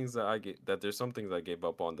of things that there's some things I gave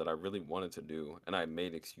up on that I really wanted to do, and I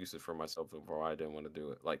made excuses for myself before I didn't want to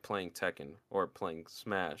do it, like playing Tekken or playing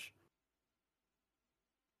Smash,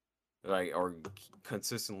 like or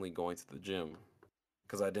consistently going to the gym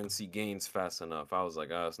because I didn't see gains fast enough. I was like,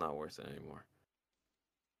 oh, it's not worth it anymore.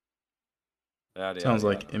 Yada Sounds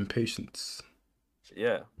yada like yada. impatience.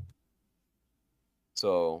 Yeah.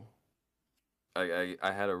 So I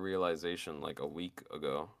had a realization like a week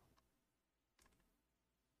ago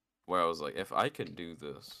where I was like, if I can do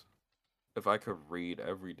this, if I could read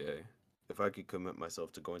every day, if I could commit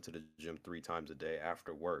myself to going to the gym 3 times a day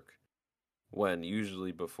after work, when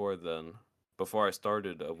usually before then, before I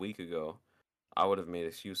started a week ago, I would have made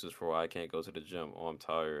excuses for why I can't go to the gym. Oh, I'm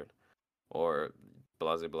tired, or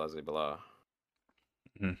blase blase blah.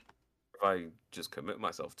 Mm. If I just commit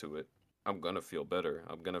myself to it, I'm gonna feel better.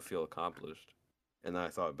 I'm gonna feel accomplished. And then I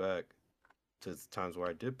thought back to times where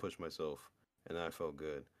I did push myself and I felt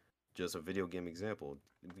good. Just a video game example.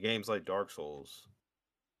 Games like Dark Souls,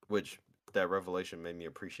 which that revelation made me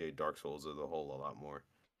appreciate Dark Souls as a whole a lot more.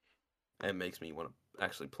 And makes me want to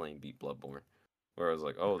actually play and beat Bloodborne. Where I was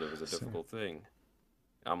like, oh, there was a So, difficult thing.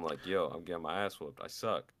 I'm like, yo, I'm getting my ass whooped. I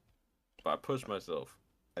suck. But I pushed myself.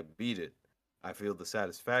 I beat it. I feel the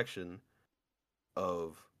satisfaction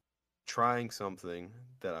of trying something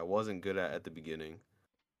that I wasn't good at the beginning,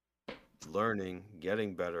 learning,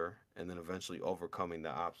 getting better, and then eventually overcoming the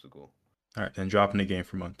obstacle. all right, then dropping the game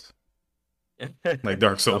for months, like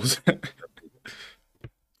Dark I'm Souls.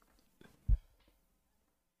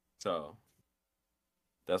 so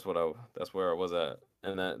that's where I was at,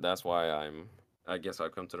 and that's why I guess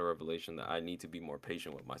I've come to the revelation that I need to be more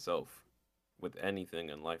patient with myself. With anything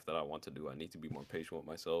in life that I want to do, I need to be more patient with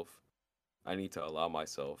myself. I need to allow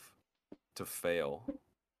myself to fail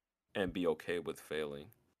and be okay with failing.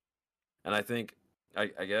 And I think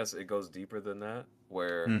I guess it goes deeper than that,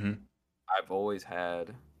 where Mm-hmm. I've always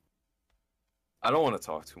had. I don't want to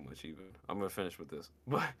talk too much even. I'm gonna finish with this,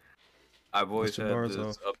 but I've always Let your had bars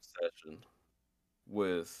this off. obsession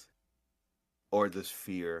with, or this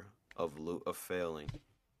fear of failing.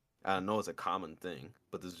 I know it's a common thing,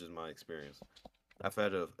 but this is just my experience. I've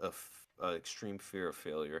had a extreme fear of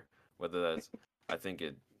failure, whether that's I think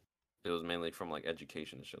it was mainly from like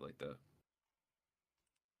education and shit like that,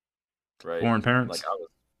 right? Foreign Like parents.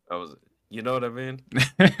 I was you know what I mean?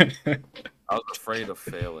 I was afraid of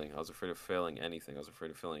failing. I was afraid of failing anything. I was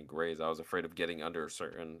afraid of failing grades. I was afraid of getting under a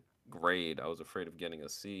certain grade. I was afraid of getting a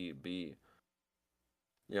C, B.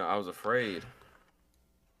 You know, I was afraid.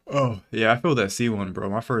 Oh yeah, I feel that C one, bro.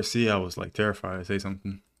 My first C, I was like terrified to say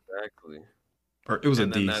something, Exactly. or it was a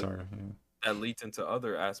And then D. Sorry. Yeah. that leads into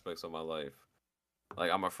other aspects of my life.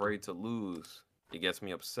 Like I'm afraid to lose. It gets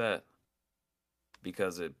me upset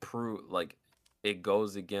because it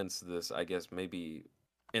goes against this, I guess maybe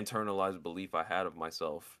internalized belief I had of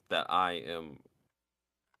myself that I'm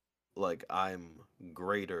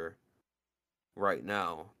greater right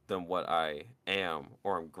now than what I am,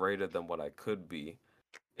 or I'm greater than what I could be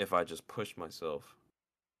if I just push myself.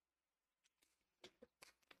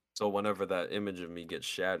 So whenever that image of me gets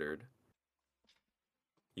shattered,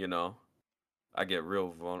 you know, I get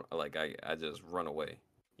like I just run away,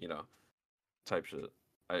 you know, type shit.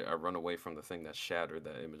 I run away from the thing that shattered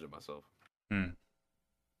that image of myself. Hmm.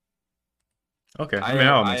 Okay. I mean,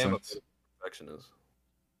 that all I makes am a sense. bit of a perfectionist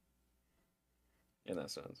in that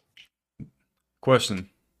sense. Question: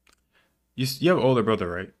 you have an older brother,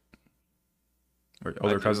 right? Or I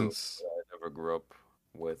older do. cousins? But I never grew up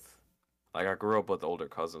with like I grew up with older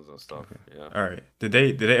cousins and stuff. Okay. Yeah. All right. Did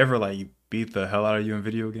they ever like beat the hell out of you in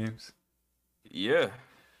video games? Yeah.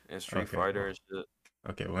 And Street Okay. Fighter Well. and shit.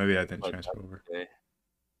 Okay. Well, maybe that didn't Like back transfer over. in the day.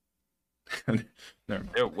 Never mind.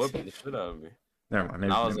 They're whooping the shit out of me. Never mind. And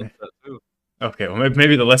Maybe, I was maybe. upset too. Okay. Well,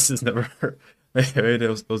 maybe the lessons never. Maybe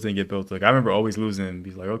those didn't get built. Like I remember always losing and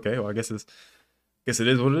be like, okay, well, guess it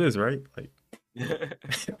is what it is, right? Like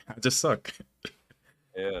I just suck.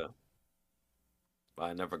 Yeah. But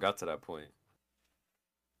I never got to that point.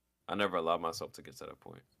 I never allowed myself to get to that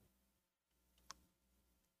point.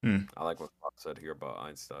 Hmm. I like what Fox said here about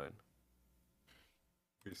Einstein.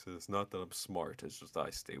 He says, it's not that I'm smart, it's just that I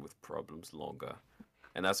stay with problems longer.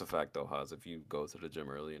 And that's a fact though, Haas. If you go to the gym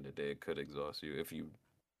early in the day, it could exhaust you. If you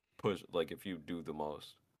if you do the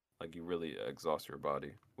most, like you really exhaust your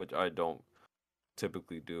body, which I don't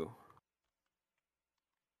typically do.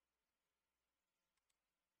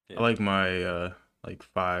 I Yeah, like my like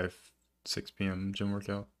 5, 6 p.m. gym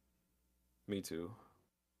workout. me too.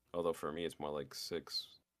 Although for me, it's more like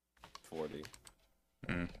 6:40.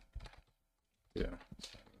 Mm. Yeah.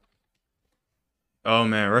 Oh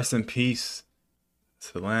man, rest in peace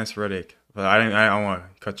to Lance Reddick. But I don't want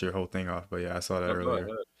to cut your whole thing off. But yeah, I saw that No, go earlier.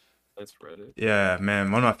 ahead. Let's read it. Yeah,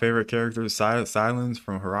 man, one of my favorite characters, Silence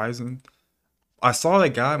from Horizon. I saw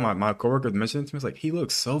that guy. My coworker mentioned it to me. It's like he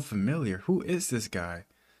looks so familiar. Who is this guy?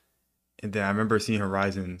 And then I remember seeing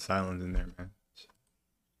Horizon Silence in there, man.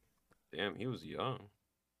 Damn, he was young.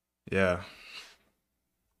 Yeah,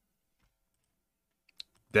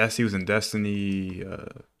 he was in Destiny. A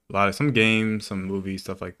lot of some games, some movies,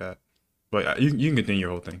 stuff like that. But you can continue your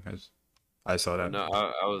whole thing. I saw Oh that. no,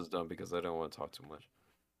 I was done because I didn't want to talk too much.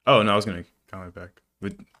 Oh no, I was gonna comment back.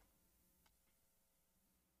 But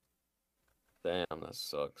Damn, that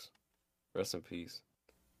sucks. Rest in peace.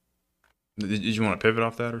 did you want to pivot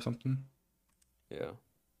off that or something? Yeah.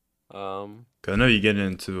 'Cause I know you get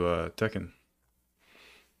into Tekken.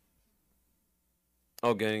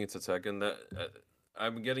 Oh, getting into Tekken.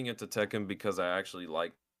 I'm getting into Tekken because I actually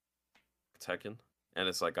like Tekken, and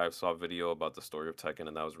it's like I saw a video about the story of Tekken,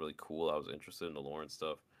 and that was really cool. I was interested in the lore and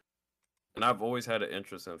stuff, and I've always had an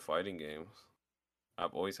interest in fighting games.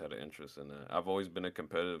 I've always had an interest in that. I've always been a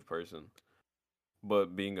competitive person,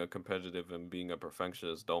 but being a competitive and being a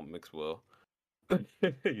perfectionist don't mix well.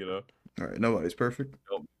 You know, All right, nobody's perfect.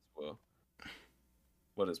 don't mix well.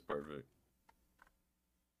 What is perfect?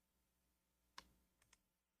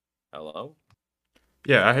 Hello?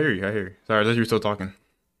 Yeah, I hear you. I hear you. Sorry, I thought you were still talking.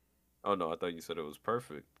 Oh no, I thought you said it was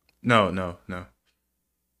perfect. No, no, no.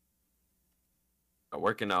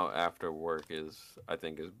 Working out after work I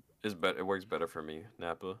think is better. It works better for me.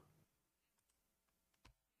 Napa.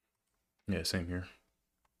 Yeah, same here.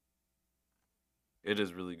 It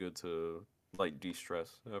is really good to like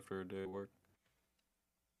de-stress after a day of work.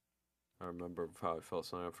 I remember how I felt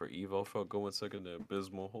signing up for Evo. I felt going second to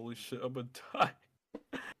Abysmal. Holy shit, I'm gonna die.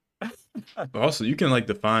 But also, you can like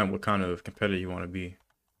define what kind of competitor you want to be,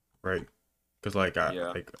 right? Because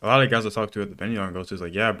Yeah, like a lot of guys I talk to at the venue on goes just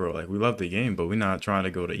like, yeah, bro, like we love the game, but we're not trying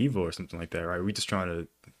to go to Evo or something like that, right? We just trying to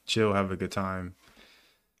chill, have a good time,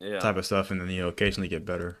 yeah, type of stuff, and then occasionally get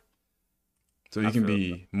better. So you I can feel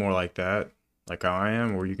be more like that, like how I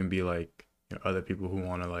am, or you can be like other people who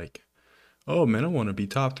want to like, oh man, I want to be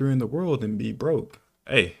top three in the world and be broke.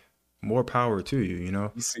 Hey, more power to you, you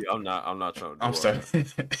know. you see, I'm not trying to I'm do all sorry.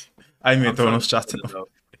 that. I didn't even I'm throw trying no to be shots at good him. enough.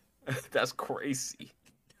 That's crazy.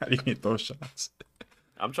 I didn't even throw shots.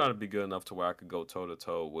 I'm trying to be good enough to where I could go toe to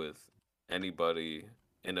toe with anybody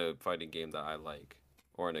in a fighting game that I like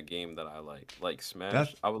or in a game that I like. Like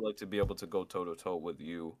Smash, That's I would like to be able to go toe to toe with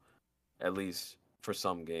you at least for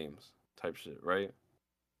some games type shit, right?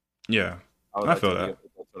 yeah. I would I like to feel be that. able to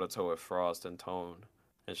go toe to toe with Frost and Tone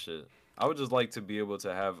and shit. I would just like to be able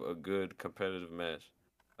to have a good competitive match.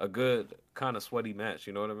 A good kind of sweaty match,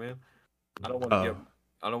 you know what I mean? I don't want to get Oh,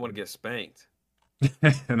 I don't want to get spanked.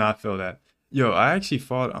 and I feel that. Yo, I actually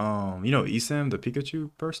fought Isam, the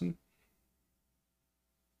Pikachu person,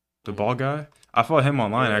 the ball Mm, guy. I fought him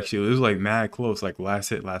online yeah. actually. It was like mad close, like last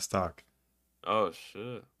hit, last stock. Oh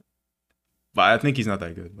shit. But I think he's not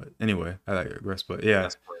that good. But anyway, I digress. But yeah,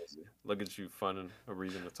 That's crazy. Look at you finding a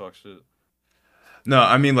reason to talk shit. no,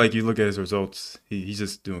 I mean like you look at his results. He's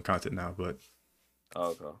just doing content now. But Oh,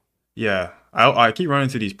 okay. yeah, I keep running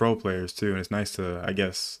into these pro players too, and it's nice to I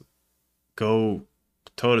guess go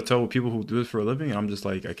toe to toe with people who do this for a living. And I'm just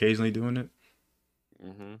like occasionally doing it.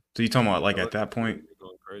 Mm-hmm. So you talking about like I at look that at you, point? you're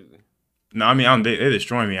going crazy. No, I mean they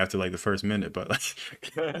destroy me after like the first minute, but like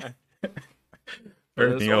But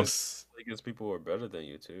it's everything always else. against people who are better than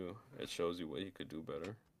you too. It shows you what you could do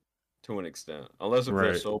better to an extent. Unless if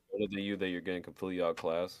they're Right. so better than you that you're getting completely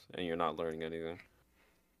outclassed and you're not learning anything.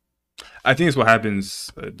 I think it's what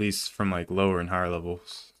happens at least from like lower and higher level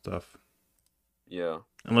stuff. Yeah.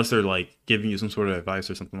 Unless they're like giving you some sort of advice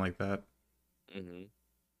or something like that. Mm-hmm.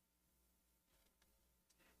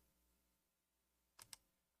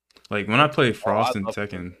 Like when I play Oh, I Frost and love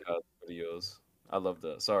those Tekken. videos. I love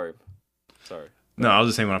that. Sorry. Sorry. Go No, I ahead. was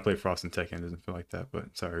just saying when I play Frost and Tekken, it doesn't feel like that.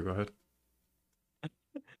 But sorry, go ahead.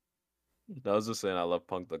 No, I was just saying I love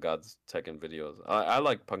Punk the God's Tekken videos. I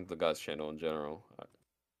like Punk the God's channel in general.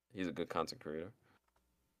 He's a good content creator.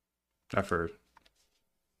 I've heard.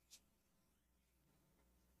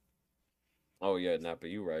 Oh yeah, Napa,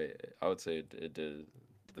 you right. I would say it did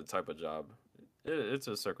the type of job. It's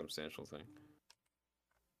a circumstantial thing.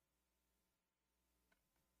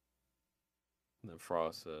 And then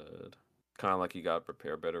Frost said, kind of like you got to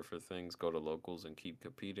prepare better for things, go to locals, and keep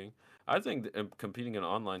competing. I think competing in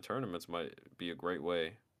online tournaments might be a great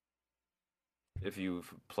way if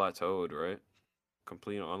you've plateaued, right?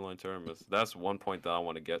 Completing online tournaments. That's one point that I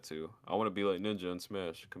want to get to. I want to be like Ninja and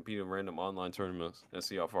Smash, compete in random online tournaments and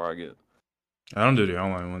see how far I get. I don't do the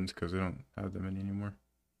online ones because we don't have them any anymore.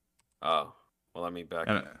 Oh, well, let me back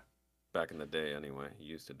And you. Back in the day, anyway, he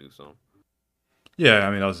used to do some. Yeah,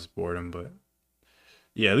 I mean, I was just boredom, but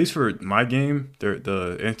yeah, at least for my game,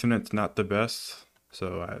 the internet's not the best,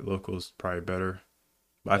 so local's probably better.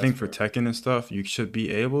 But I That's think for fair. Tekken and stuff, you should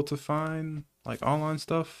be able to find like online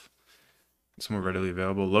stuff. It's more Mm. readily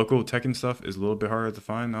available. Local Tekken stuff is a little bit harder to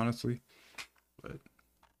find, honestly. But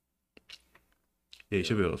yeah, you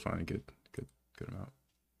should Yeah. be able to find a good amount.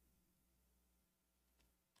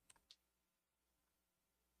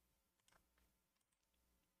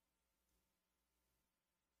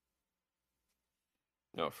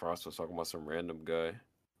 No, Frost was talking about some random guy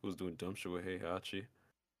who's doing dumb shit with Heihachi.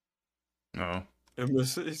 Oh, And he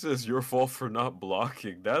says your fault for not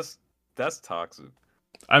blocking. That's toxic.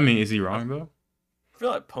 I mean, is he I wrong though?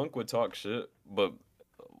 feel like Punk would talk shit, but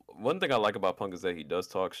one thing I like about Punk is that he does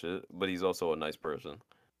talk shit, but he's also a nice person.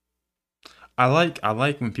 I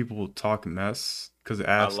like when people talk mess because it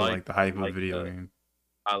I adds to like like the I hype of a like video that. game.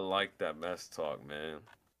 I like that mess talk, man.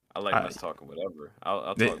 I like I mess talking whatever.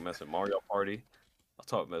 I'll they, talk mess at Mario Party. I'll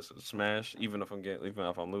talk mess at Smash. Even if I'm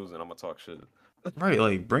losing, I'm gonna talk shit. right,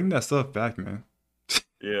 like bring that stuff back, man.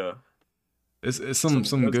 Yeah, It's some some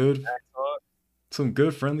some good good smack talk. some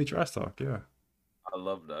good friendly trash talk. Yeah. I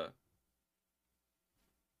love that.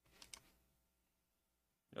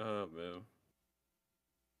 Oh man,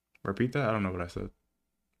 Repeat that. I don't know what I said.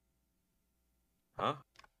 huh?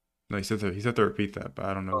 No, he said to repeat that, but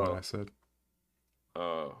I don't know what Oh, I said.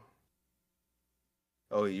 oh,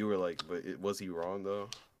 oh. You were like, but was he wrong though?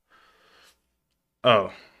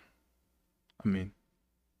 Oh, I mean,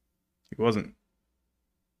 he wasn't.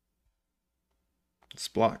 It's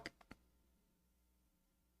block.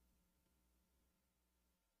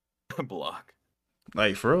 Block.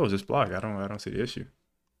 Like for real, it's just block. I don't see the issue.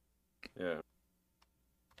 Yeah,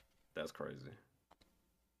 that's crazy.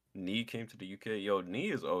 Nee came to the UK. Yo, Nee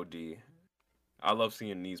is OD. I love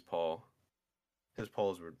seeing Nee's Paul. His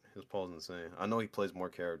Paul's insane. I know he plays more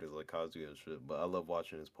characters like Kazuya and shit, but I love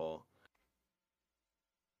watching his Paul.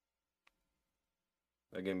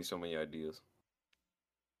 That gave me so many ideas.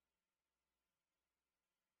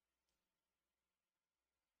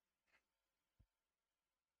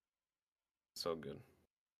 So good.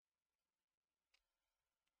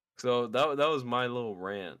 So that was my little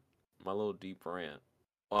rant, my little deep rant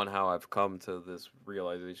on how I've come to this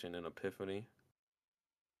realization and epiphany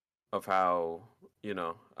of how,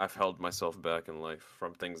 I've held myself back in life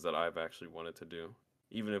from things that I've actually wanted to do,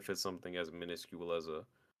 even if it's something as minuscule as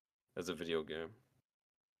a video game.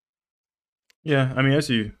 Yeah, I mean, as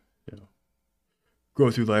you know,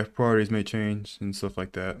 go through life, priorities may change and stuff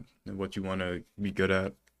like that, and what you want to be good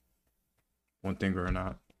at, one thing or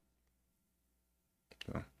not.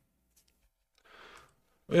 So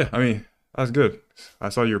yeah, I mean, that's good. I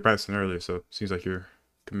saw you were practicing earlier, so it seems like you're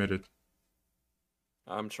committed.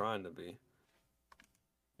 I'm trying to be.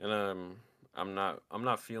 And I'm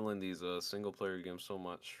not feeling these single player games so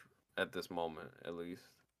much at this moment, at least.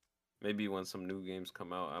 Maybe when some new games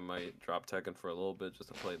come out, I might drop Tekken for a little bit just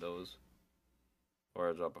to play those, or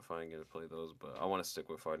I drop a fighting game to play those. But I want to stick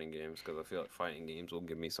with fighting games because I feel like fighting games will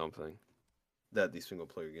give me something that these single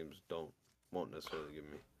player games won't necessarily give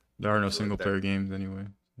me. There are no So like single player games anyway.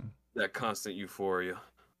 that constant euphoria,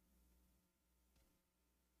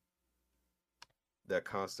 that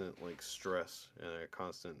constant like stress and that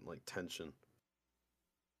constant like tension.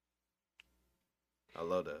 I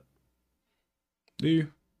love that. Do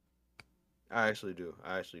you? I actually do.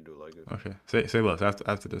 I actually do like it. Okay. Say less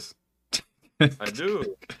after this. I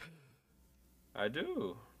do. I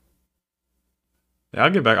do. Yeah, I'll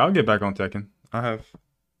get back on Tekken. I have.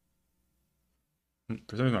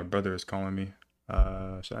 For some reason, my brother is calling me.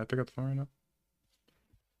 Should I pick up the phone right now?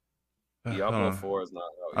 Hold Diablo on. 4 is not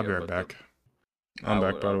out I'll be yet, right but back. I'm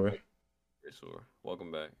back, I by the would way. like Rizzler.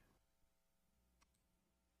 Welcome back.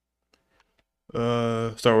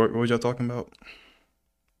 Sorry, what was y'all talking about?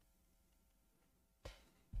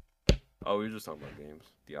 Oh, we were just talking about games.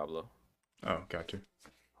 Diablo. Oh, gotcha.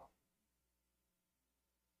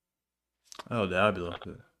 Oh, Diablo.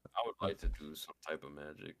 I would like to do some type of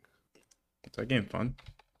magic. Is that game fun?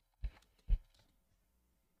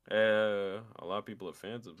 A lot of people are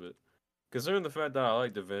fans of it. Considering the fact that I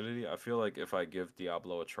like Divinity, I feel like if I give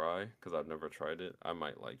Diablo a try, because I've never tried it, I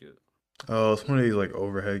might like it. Oh, it's one of these like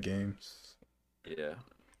overhead games. Yeah,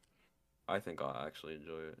 I think I'll actually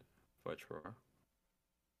enjoy it if I try.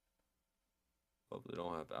 Hope they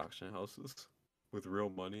don't have auction houses with real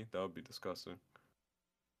money. That would be disgusting.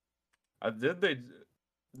 I did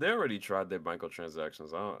they already tried their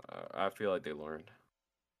microtransactions. I feel like they learned.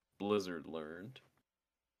 Blizzard learned.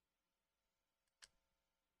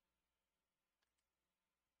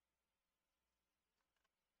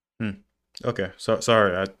 Hmm. Okay, so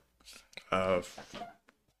sorry, uh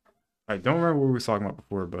I don't remember what we were talking about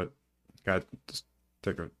before, but got just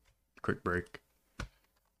take a quick break.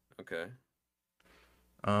 Okay.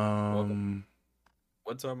 Well, Um,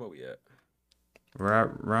 what time are we at? we're at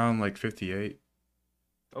around like 58.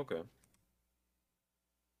 Okay.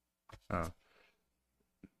 Uh,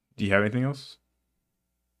 do you have anything else?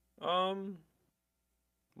 Um,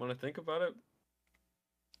 when I think about it,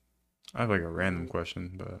 I have like a random mm,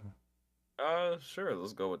 question, but sure,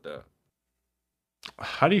 let's go with that.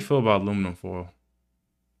 how do you feel about aluminum foil?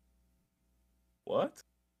 What?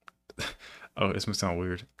 Oh, this must sound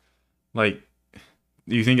weird. Like,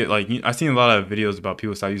 do you think it like I've seen a lot of videos about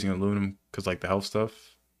people start using aluminum because like the health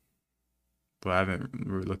stuff, but I haven't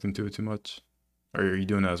really looked into it too much. Or are you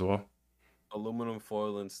doing that as well? Aluminum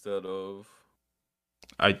foil instead of.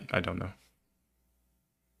 I don't know.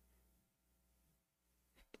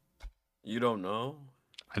 You don't know?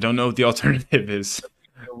 I don't know what the alternative is.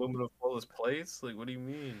 Aluminum foil is plates? Like, what do you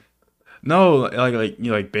mean? No, like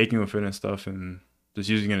you like baking with it and stuff, and just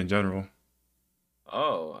using it in general.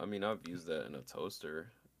 Oh, I mean, I've used that in a toaster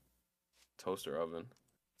oven.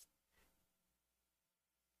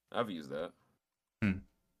 I've used that. Hmm.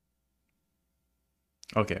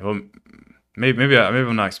 Okay, well, maybe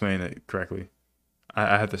I'm not explaining it correctly.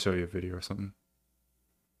 I have to show you a video or something.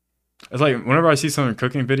 It's like whenever I see someone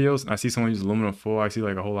cooking videos and I see someone use aluminum foil, I see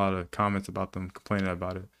like a whole lot of comments about them complaining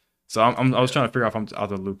about it. So I was Yeah, trying to figure out if I'm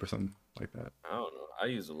out of the loop or something like that. I don't know. I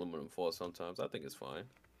use aluminum foil sometimes. I think it's fine.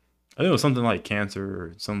 I think it was something like cancer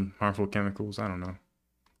or some harmful chemicals. I don't know.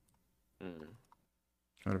 Mm.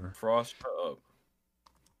 Whatever. Frost up.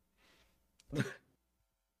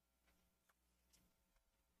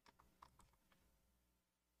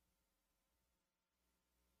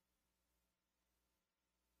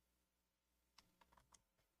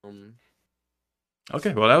 Um,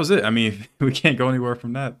 Okay, well that was it. I mean, we can't go anywhere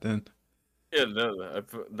from that. Then yeah, no,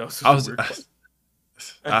 that was I just a was weird question.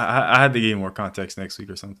 I had to give you more context next week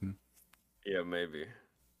or something. Yeah, maybe.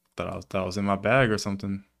 That was in my bag or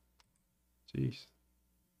something. Jeez.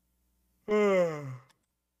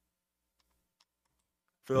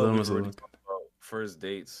 Feel like Aluminum we've was a already little. talked about first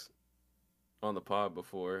dates on the pod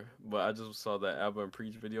before, but I just saw that Abba and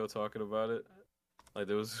Preach video talking about it. Like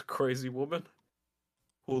there was this crazy woman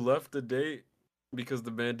who left the date because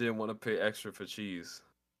the man didn't want to pay extra for cheese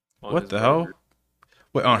on What his the burger. hell?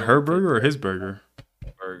 Wait, He on didn't her want to pay burger or for his extra burger?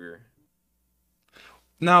 burger.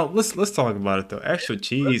 Now let's talk about it though. Extra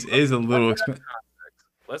Let's cheese let's is a let's little add expensive. context.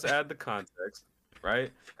 Let's add the context,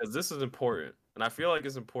 right? Because this is important, and I feel like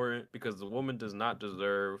it's important because the woman does not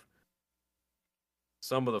deserve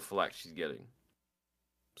some of the flack she's getting.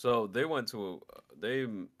 So they went to they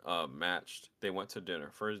matched. They went to dinner,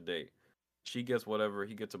 first date. She gets whatever.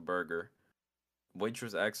 He gets a burger.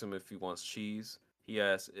 Waitress asks him if he wants cheese. He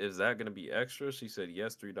asked, "Is that gonna be extra?" She said,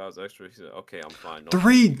 "Yes, $3 extra." He said, "Okay, I'm fine, no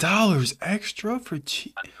problem." $3 extra for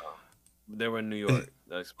cheese? They were in New Is, York.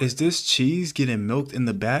 That is explains it. this cheese getting milked in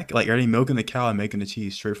the back? Like, are they milking the cow and making the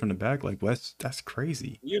cheese straight from the back? Like, that's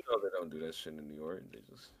crazy. You know they don't do that shit in New York. They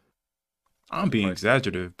just I'm being price it.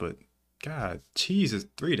 exaggerative, but God, cheese is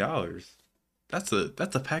 $3. That's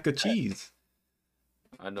a pack of cheese.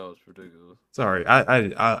 I know it's ridiculous. Sorry,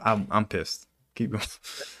 I'm pissed. Keep going.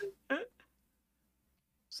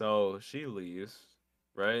 So she leaves,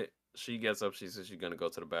 right? She gets up. She says she's gonna go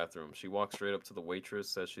to the bathroom. She walks straight up to the waitress.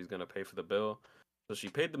 Says she's gonna pay for the bill. So she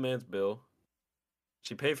paid the man's bill.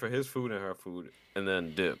 She paid for his food and her food, and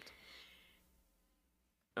then dipped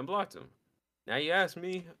and blocked him. Now you ask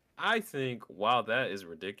me, I think while that is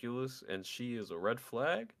ridiculous and she is a red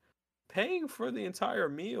flag, paying for the entire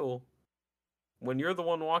meal when you're the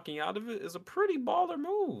one walking out of it is a pretty baller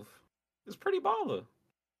move. It's pretty baller.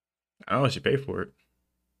 I don't know. She paid for it.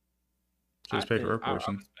 She I just paid for think her I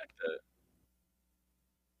portion. respect that.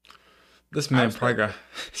 This I man probably respect got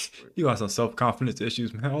you got some self confidence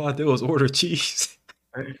issues, man. All I did was order cheese.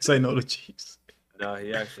 that. Say no to cheese. No,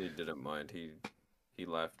 he actually didn't mind. He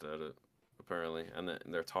laughed at it apparently, and then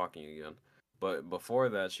they're talking again. But before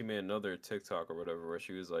that, she made another TikTok or whatever where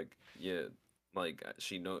she was like, "Yeah, like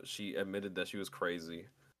she admitted that she was crazy.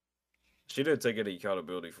 She didn't take any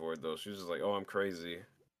accountability for it though. She was just like, "Oh, I'm crazy.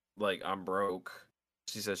 Like I'm broke."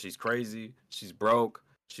 She said she's crazy. She's broke.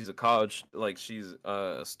 She's a college like she's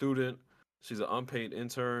a student. She's an unpaid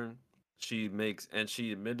intern. She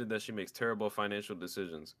admitted that she makes terrible financial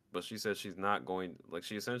decisions. But she said she's not going like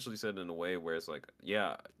she essentially said in a way where it's like,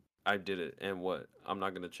 "Yeah, I did it and what? I'm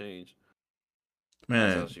not going to change."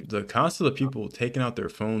 That's how Man, she the concept of people taking out their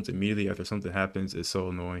phones immediately after something happens is so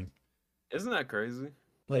annoying. Isn't that crazy?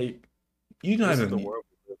 Like, you not This is the even world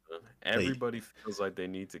we live in. Like, Everybody feels like they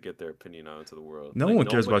need to get their opinion out into the world. no Like one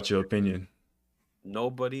cares about your opinion.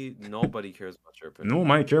 nobody cares about your No one opinion.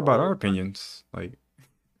 might care The about only our time, opinions. Like,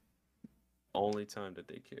 only time that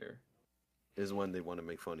they care is when they want to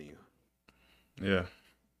make fun of you. yeah.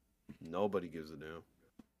 Nobody gives a damn.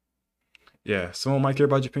 Yeah, someone might care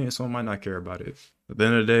about your opinion, someone might not care about it. At the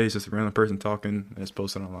end of the day, it's just a random person talking and it's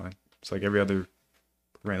posted online. It's like every other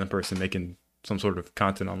random person making some sort of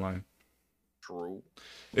content online. True.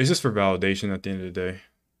 It's just for validation at the end of the day.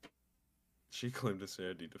 She claimed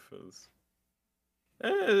insanity defense.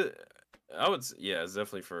 Eh, I would, yeah, it's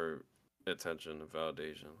definitely for attention and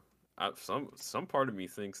validation. Some part of me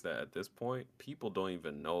thinks that at this point, people don't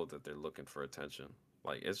even know that they're looking for attention.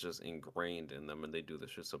 Like it's just ingrained in them, and they do this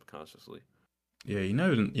shit subconsciously. Yeah, you're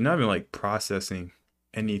not even like processing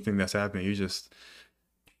anything that's happening. You just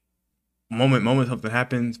moment something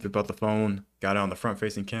happens, flip out the phone, got it on the front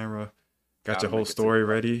facing camera, got Gotta your whole make a story TikTok.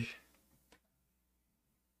 ready.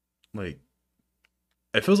 Like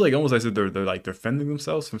it feels like almost as if they're like defending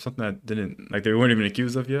themselves from something that didn't like they weren't even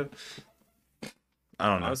accused of yet. I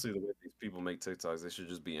don't know. Honestly, the way these people make TikToks, they should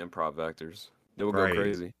just be improv actors. They would go Right.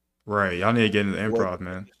 crazy. Right. Y'all need to get into The way improv, they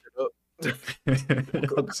make man. this shit up, they would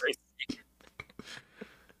go Y'all just- crazy.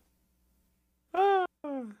 Ah.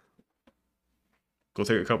 Go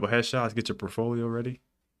take a couple headshots, get your portfolio ready.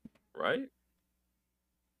 Right?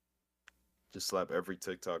 Just slap every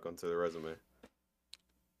TikTok onto the resume.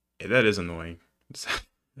 Yeah, that is annoying. Just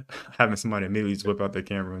having somebody immediately just whip out their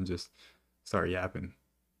camera and just start yapping.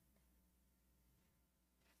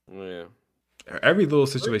 Yeah. Every little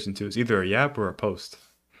situation too is either a yap or a post.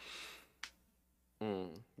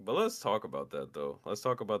 But let's talk about that though. Let's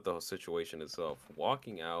talk about the whole situation itself.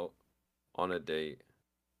 Walking out on a date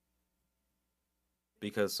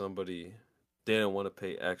because somebody didn't want to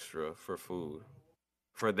pay extra for food,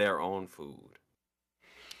 for their own food.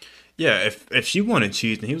 Yeah, if she wanted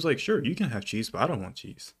cheese and he was like, sure, you can have cheese, but I don't want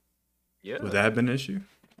cheese. Would Yeah. that have been an issue?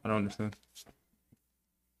 I don't understand.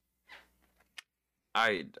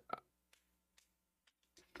 I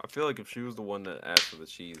I feel like if she was the one that asked for the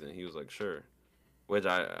cheese and he was like, sure, which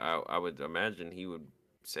I would imagine he would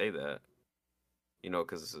say that,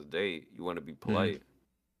 because it's a date, you want to be Hmm. polite.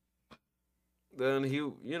 Then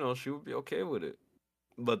she would be okay with it.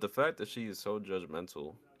 But the fact that she is so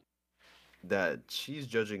judgmental that she's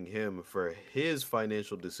judging him for his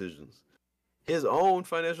financial decisions, his own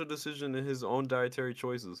financial decision and his own dietary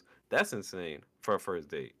choices, that's insane for a first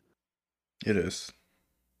date. It is.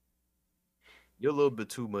 You're a little bit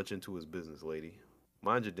too much into his business, lady.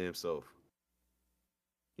 Mind your damn self.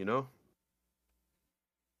 You know?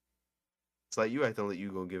 It's like you acting like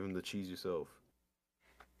you gonna give him the cheese yourself.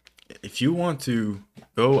 If you want to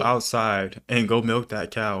go outside and go milk that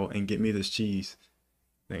cow and get me this cheese,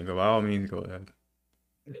 then go by all means go ahead.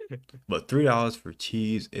 But $3 for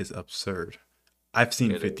cheese is absurd. I've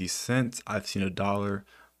seen It is. 50 cents, I've seen $1,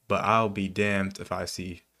 but I'll be damned if I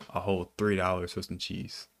see a whole $3 for some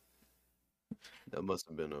cheese. That must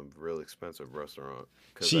have been a real expensive restaurant.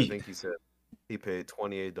 Because I She think he said he paid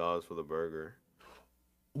 $28 for the burger.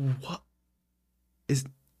 what is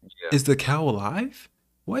Yeah. is the cow alive?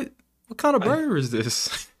 What kind of I burger is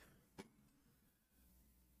this?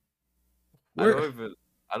 I Where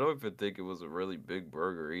don't even think it was a really big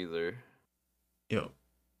burger either. yo,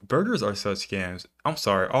 burgers are such scams. I'm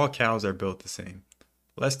sorry, all cows are built the same.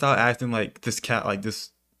 Let's stop acting like this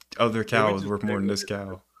other Can we cow is just worth say more than what this it is?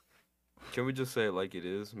 cow. Can we just say it like it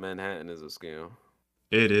is? Manhattan is a scam.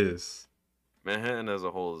 It is. Manhattan as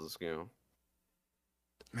a whole is a scam.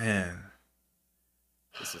 Man.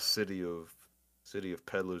 It's a city of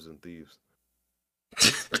peddlers and thieves.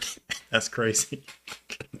 That's crazy.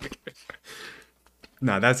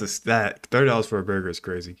 Nah, that $30 for a burger is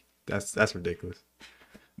crazy. That's ridiculous.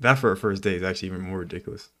 That for a first date is actually even more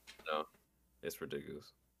ridiculous. No, it's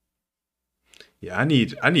ridiculous. Yeah, I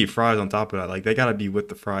need fries on top of that. Like they gotta be with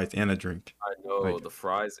the fries and a drink. I know Like the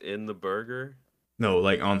fries in the burger. no,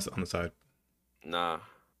 like on the side. Nah,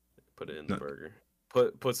 put it in the No, burger.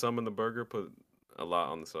 Put some in the burger. Put a lot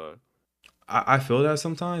on the side. I feel that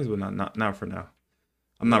sometimes, but not for now.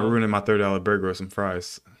 I'm not No, ruining my $30 burger with some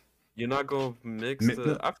fries. you're not gonna mix the.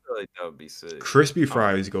 No, I feel like that would be sick. crispy I don't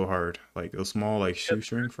fries go hard. Like those small like get the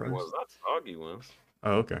shoestring crispy ones, fries. not soggy ones.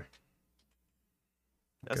 Oh, okay.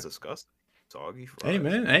 That's Okay. disgusting. Soggy Hey fries.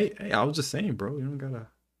 man, hey, I was just saying, bro. You don't gotta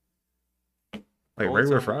The like only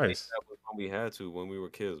regular time we ate fries. that was when we had to when we were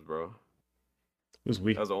kids, bro. Who's That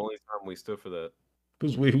we? was the only time we stood for that.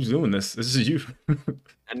 Who's we? Who's doing this? This is you.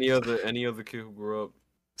 Any other kid who grew up in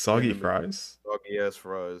Soggy the fries? soggy ass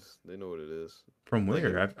fries, they know what it is. From Like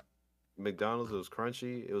where? McDonald's, it was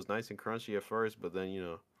crunchy. It was nice and crunchy at first, but then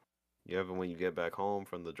You have it when you get back home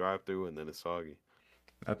from the drive-through, and then it's soggy.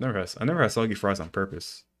 I never had soggy fries on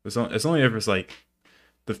purpose. It's only if it's like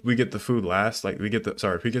we get the food last, like if we get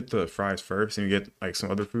the fries first and we get like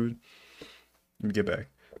some other food, we get back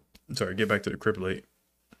to the crib late.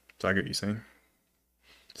 So I get what you're saying.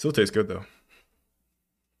 Still tastes good though.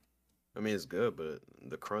 I mean, it's good, but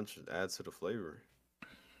the crunch adds to the flavor.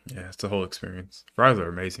 Yeah, it's the whole experience. Fries are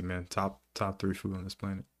amazing, man. Top three food on this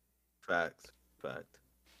planet. Fact. Fact.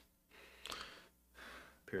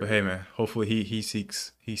 But hey, Period. man, hopefully he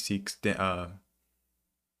seeks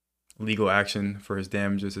legal action for his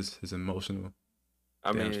damages, his emotional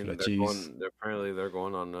I damage for mean, that cheese. they're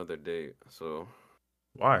going on another date, so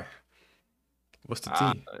Why? What's the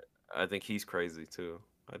I tea? I think he's crazy too.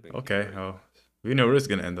 I think he's Okay, crazy. oh, we know where this is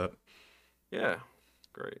gonna end up. Yeah,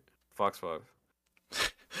 great. Fox 5.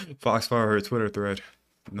 Foxfire or a Twitter thread.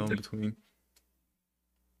 No in between.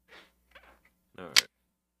 All right.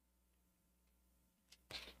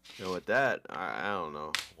 And with that, I don't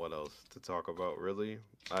know what else to talk about really.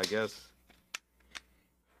 I guess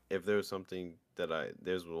if there's something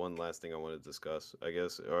there's one last thing I want to discuss. I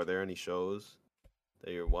guess are there any shows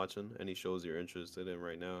that you're watching? Any shows you're interested in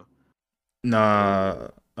right now? Or Nah,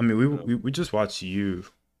 I mean you know, we just watched You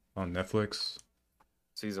on Netflix.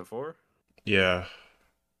 season 4? Yeah,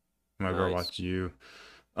 my girl Nice. watched You.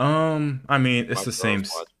 I mean it's My the same. girl's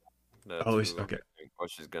watching that Oh, it's too. okay. Or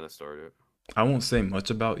she's gonna start it. I won't say much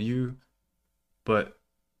about You, but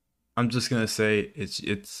I'm just gonna say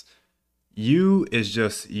it's You is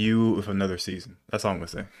just You with another season. That's all I'm gonna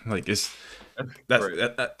say. Like Great.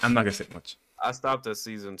 I'm not gonna say much. I stopped at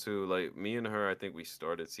season 2. Like me and her, I think we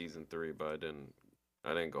started season 3, but I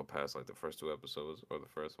didn't go past like the first 2 episodes or the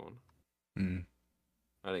first one. Mm,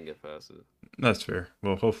 I didn't get past it. that's fair.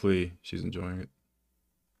 Well, hopefully she's enjoying it.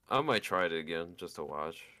 I might try it again just to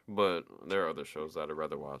watch, but there are other shows that I'd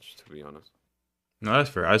rather watch, to be honest. No, that's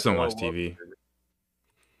fair. I just don't Oh, watch well, TV,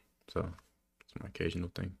 so it's my occasional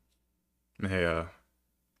thing. Hey,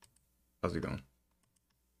 how's it going?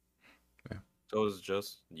 Yeah. so it's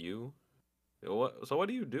just you? So what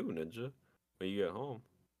do you do, Ninja, when you get home?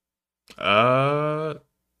 Uh,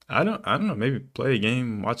 I don't know. Maybe play a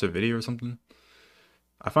game, watch a video or something.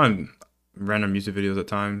 I find random music videos at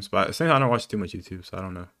times, but at the same time, I don't watch too much YouTube, so I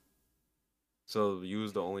don't know. So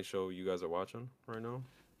You's the only show you guys are watching right now?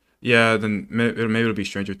 Yeah, then maybe it'll be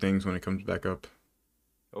Stranger Things when it comes back up,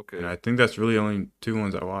 and Okay, I think that's really only two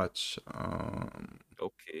ones I watch.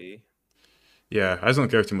 okay, Yeah, I just don't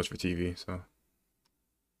care too much for TV, so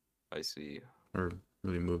I see. or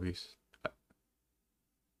really movies.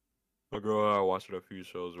 My girl and I are watching a few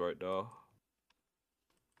shows right now.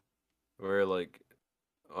 We're like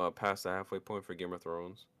past the halfway point for Game of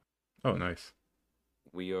Thrones. Oh, nice,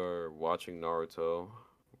 We are watching Naruto.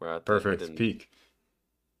 We're at perfect peak.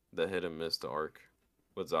 the hit and miss the arc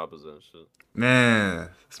with Zabuza and shit.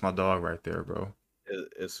 Man, that's my dog right there, bro.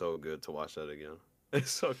 It's so good to watch that again.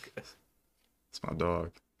 It's so good. It's my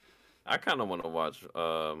dog. I kind of want to watch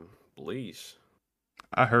Bleach.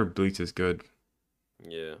 I heard Bleach is good.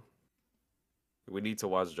 Yeah, we need to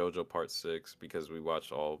watch JoJo Part 6 because we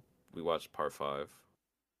watched Part 5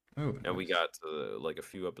 Oh, and we nice. got to like a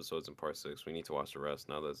few episodes in Part 6. We need to watch the rest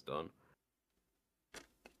now that's done.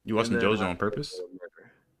 You And watching then JoJo High on School purpose?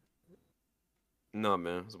 Murder. No,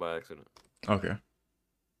 man, it's by accident. Okay.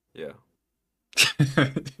 Yeah.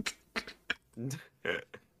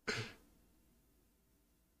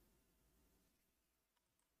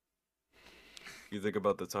 You think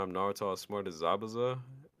about the time Naruto outsmarted Zabuza?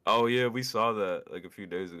 Oh yeah, we saw that like a few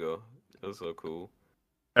days ago. It was so cool.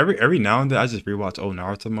 Every now and then I just rewatch old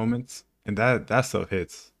Naruto moments, and that stuff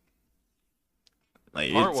hits.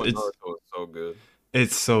 Like Part one Naruto was so good.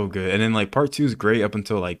 it's so good, and then like part two is great up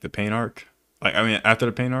until like the pain arc. Like I mean after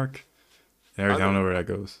the pain arc, and I everything. I don't think know where that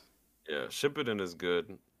goes. yeah, Shippuden is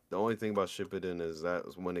good. The only thing about Shippuden is that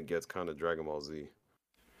is when it gets kind of Dragon Ball Z.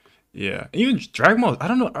 Yeah, even Dragon Ball. I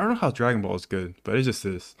don't know how Dragon Ball is good, but it just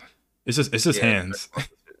is. It's just Yeah, hands.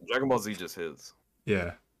 Dragon Ball Z just hits.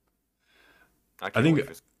 Yeah, I I can't think wait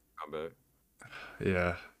for comeback.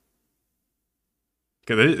 yeah,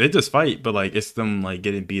 cause they just fight, but like it's them like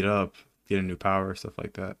getting beat up, getting new power, stuff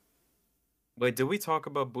like that. Wait, did we talk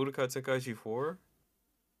about Budokai Tenkaichi 4?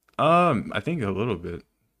 I think a little bit.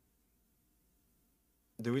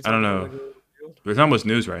 Did we I talk don't about know. like a reveal? There's not much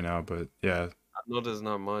news right now, but yeah. I know there's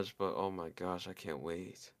not much, but oh my gosh, I can't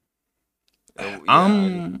wait. And yeah, I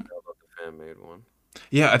need to Um, know about the fan made one.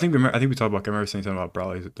 yeah, I think we talked about. I remember saying something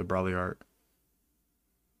about the Brawley art.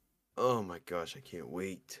 Oh my gosh, I can't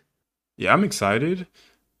wait. Yeah, I'm excited,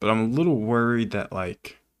 but I'm a little worried that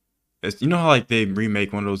like, it's you know how like they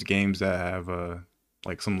remake one of those games that have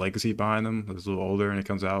like some legacy behind them. It's a little older and it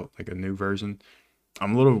comes out like a new version.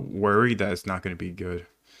 I'm a little worried that it's not going to be good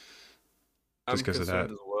just I'm because of that.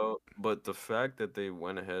 concerned as well, but the fact that they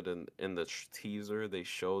went ahead and in the teaser they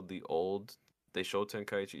showed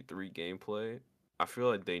Tenkaichi 3 gameplay. I feel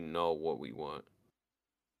like they know what we want.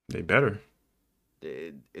 They better.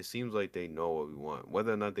 It seems like they know what we want.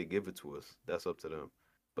 Whether or not they give it to us, that's up to them.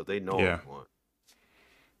 But they know what Yeah. we want.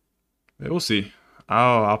 Yeah, we'll see.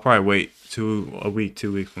 I'll probably wait a week,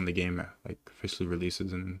 2 weeks when the game like officially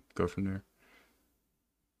releases and go from there.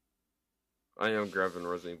 I am grabbing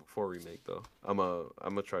Resident Evil 4 remake though. I'm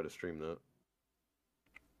gonna try to stream that.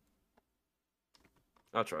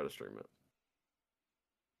 I'll try to stream it.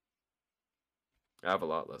 I have a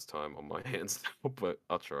lot less time on my hands now, but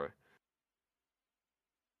I'll try.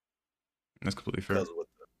 That's completely fair. Because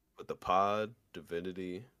with the pod,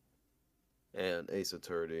 Divinity, and Ace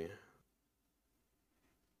Attorney,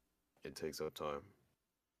 it takes up time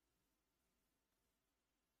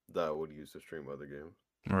that I would use to stream other games,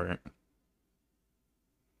 All right.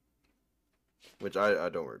 which I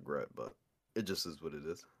don't regret, but it just is what it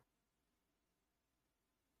is.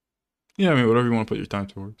 Yeah, I mean, whatever you want to put your time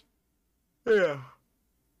towards. Yeah.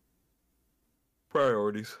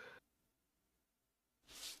 Priorities.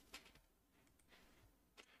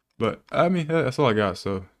 But I mean, that's all I got.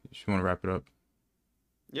 So, if you want to wrap it up,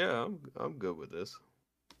 Yeah, I'm good with this.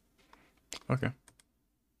 okay.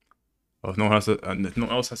 Well, if no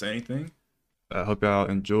one else has anything, I hope y'all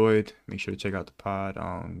enjoyed. Make sure to check out the pod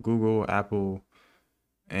on Google, Apple,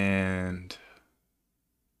 and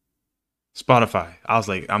Spotify. I was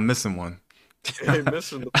like, I'm missing one. Hey,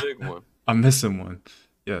 missing the big one. I'm missing one.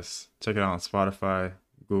 Yes, check it out on Spotify,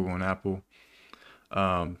 Google, and Apple.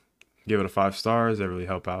 Um, give it a 5 stars. That really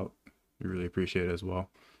help out. We really appreciate it as well.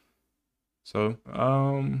 So,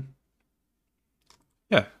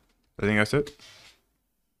 yeah, I think that's it.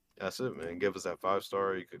 That's it, man. Give us that 5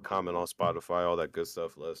 star. You could comment on Spotify, all that good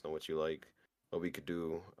stuff. Let us know what you like, what we could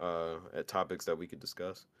do, at topics that we could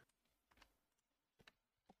discuss.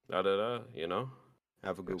 Da da da. You know.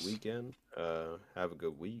 Have a good Yes. weekend. Have a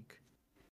good week.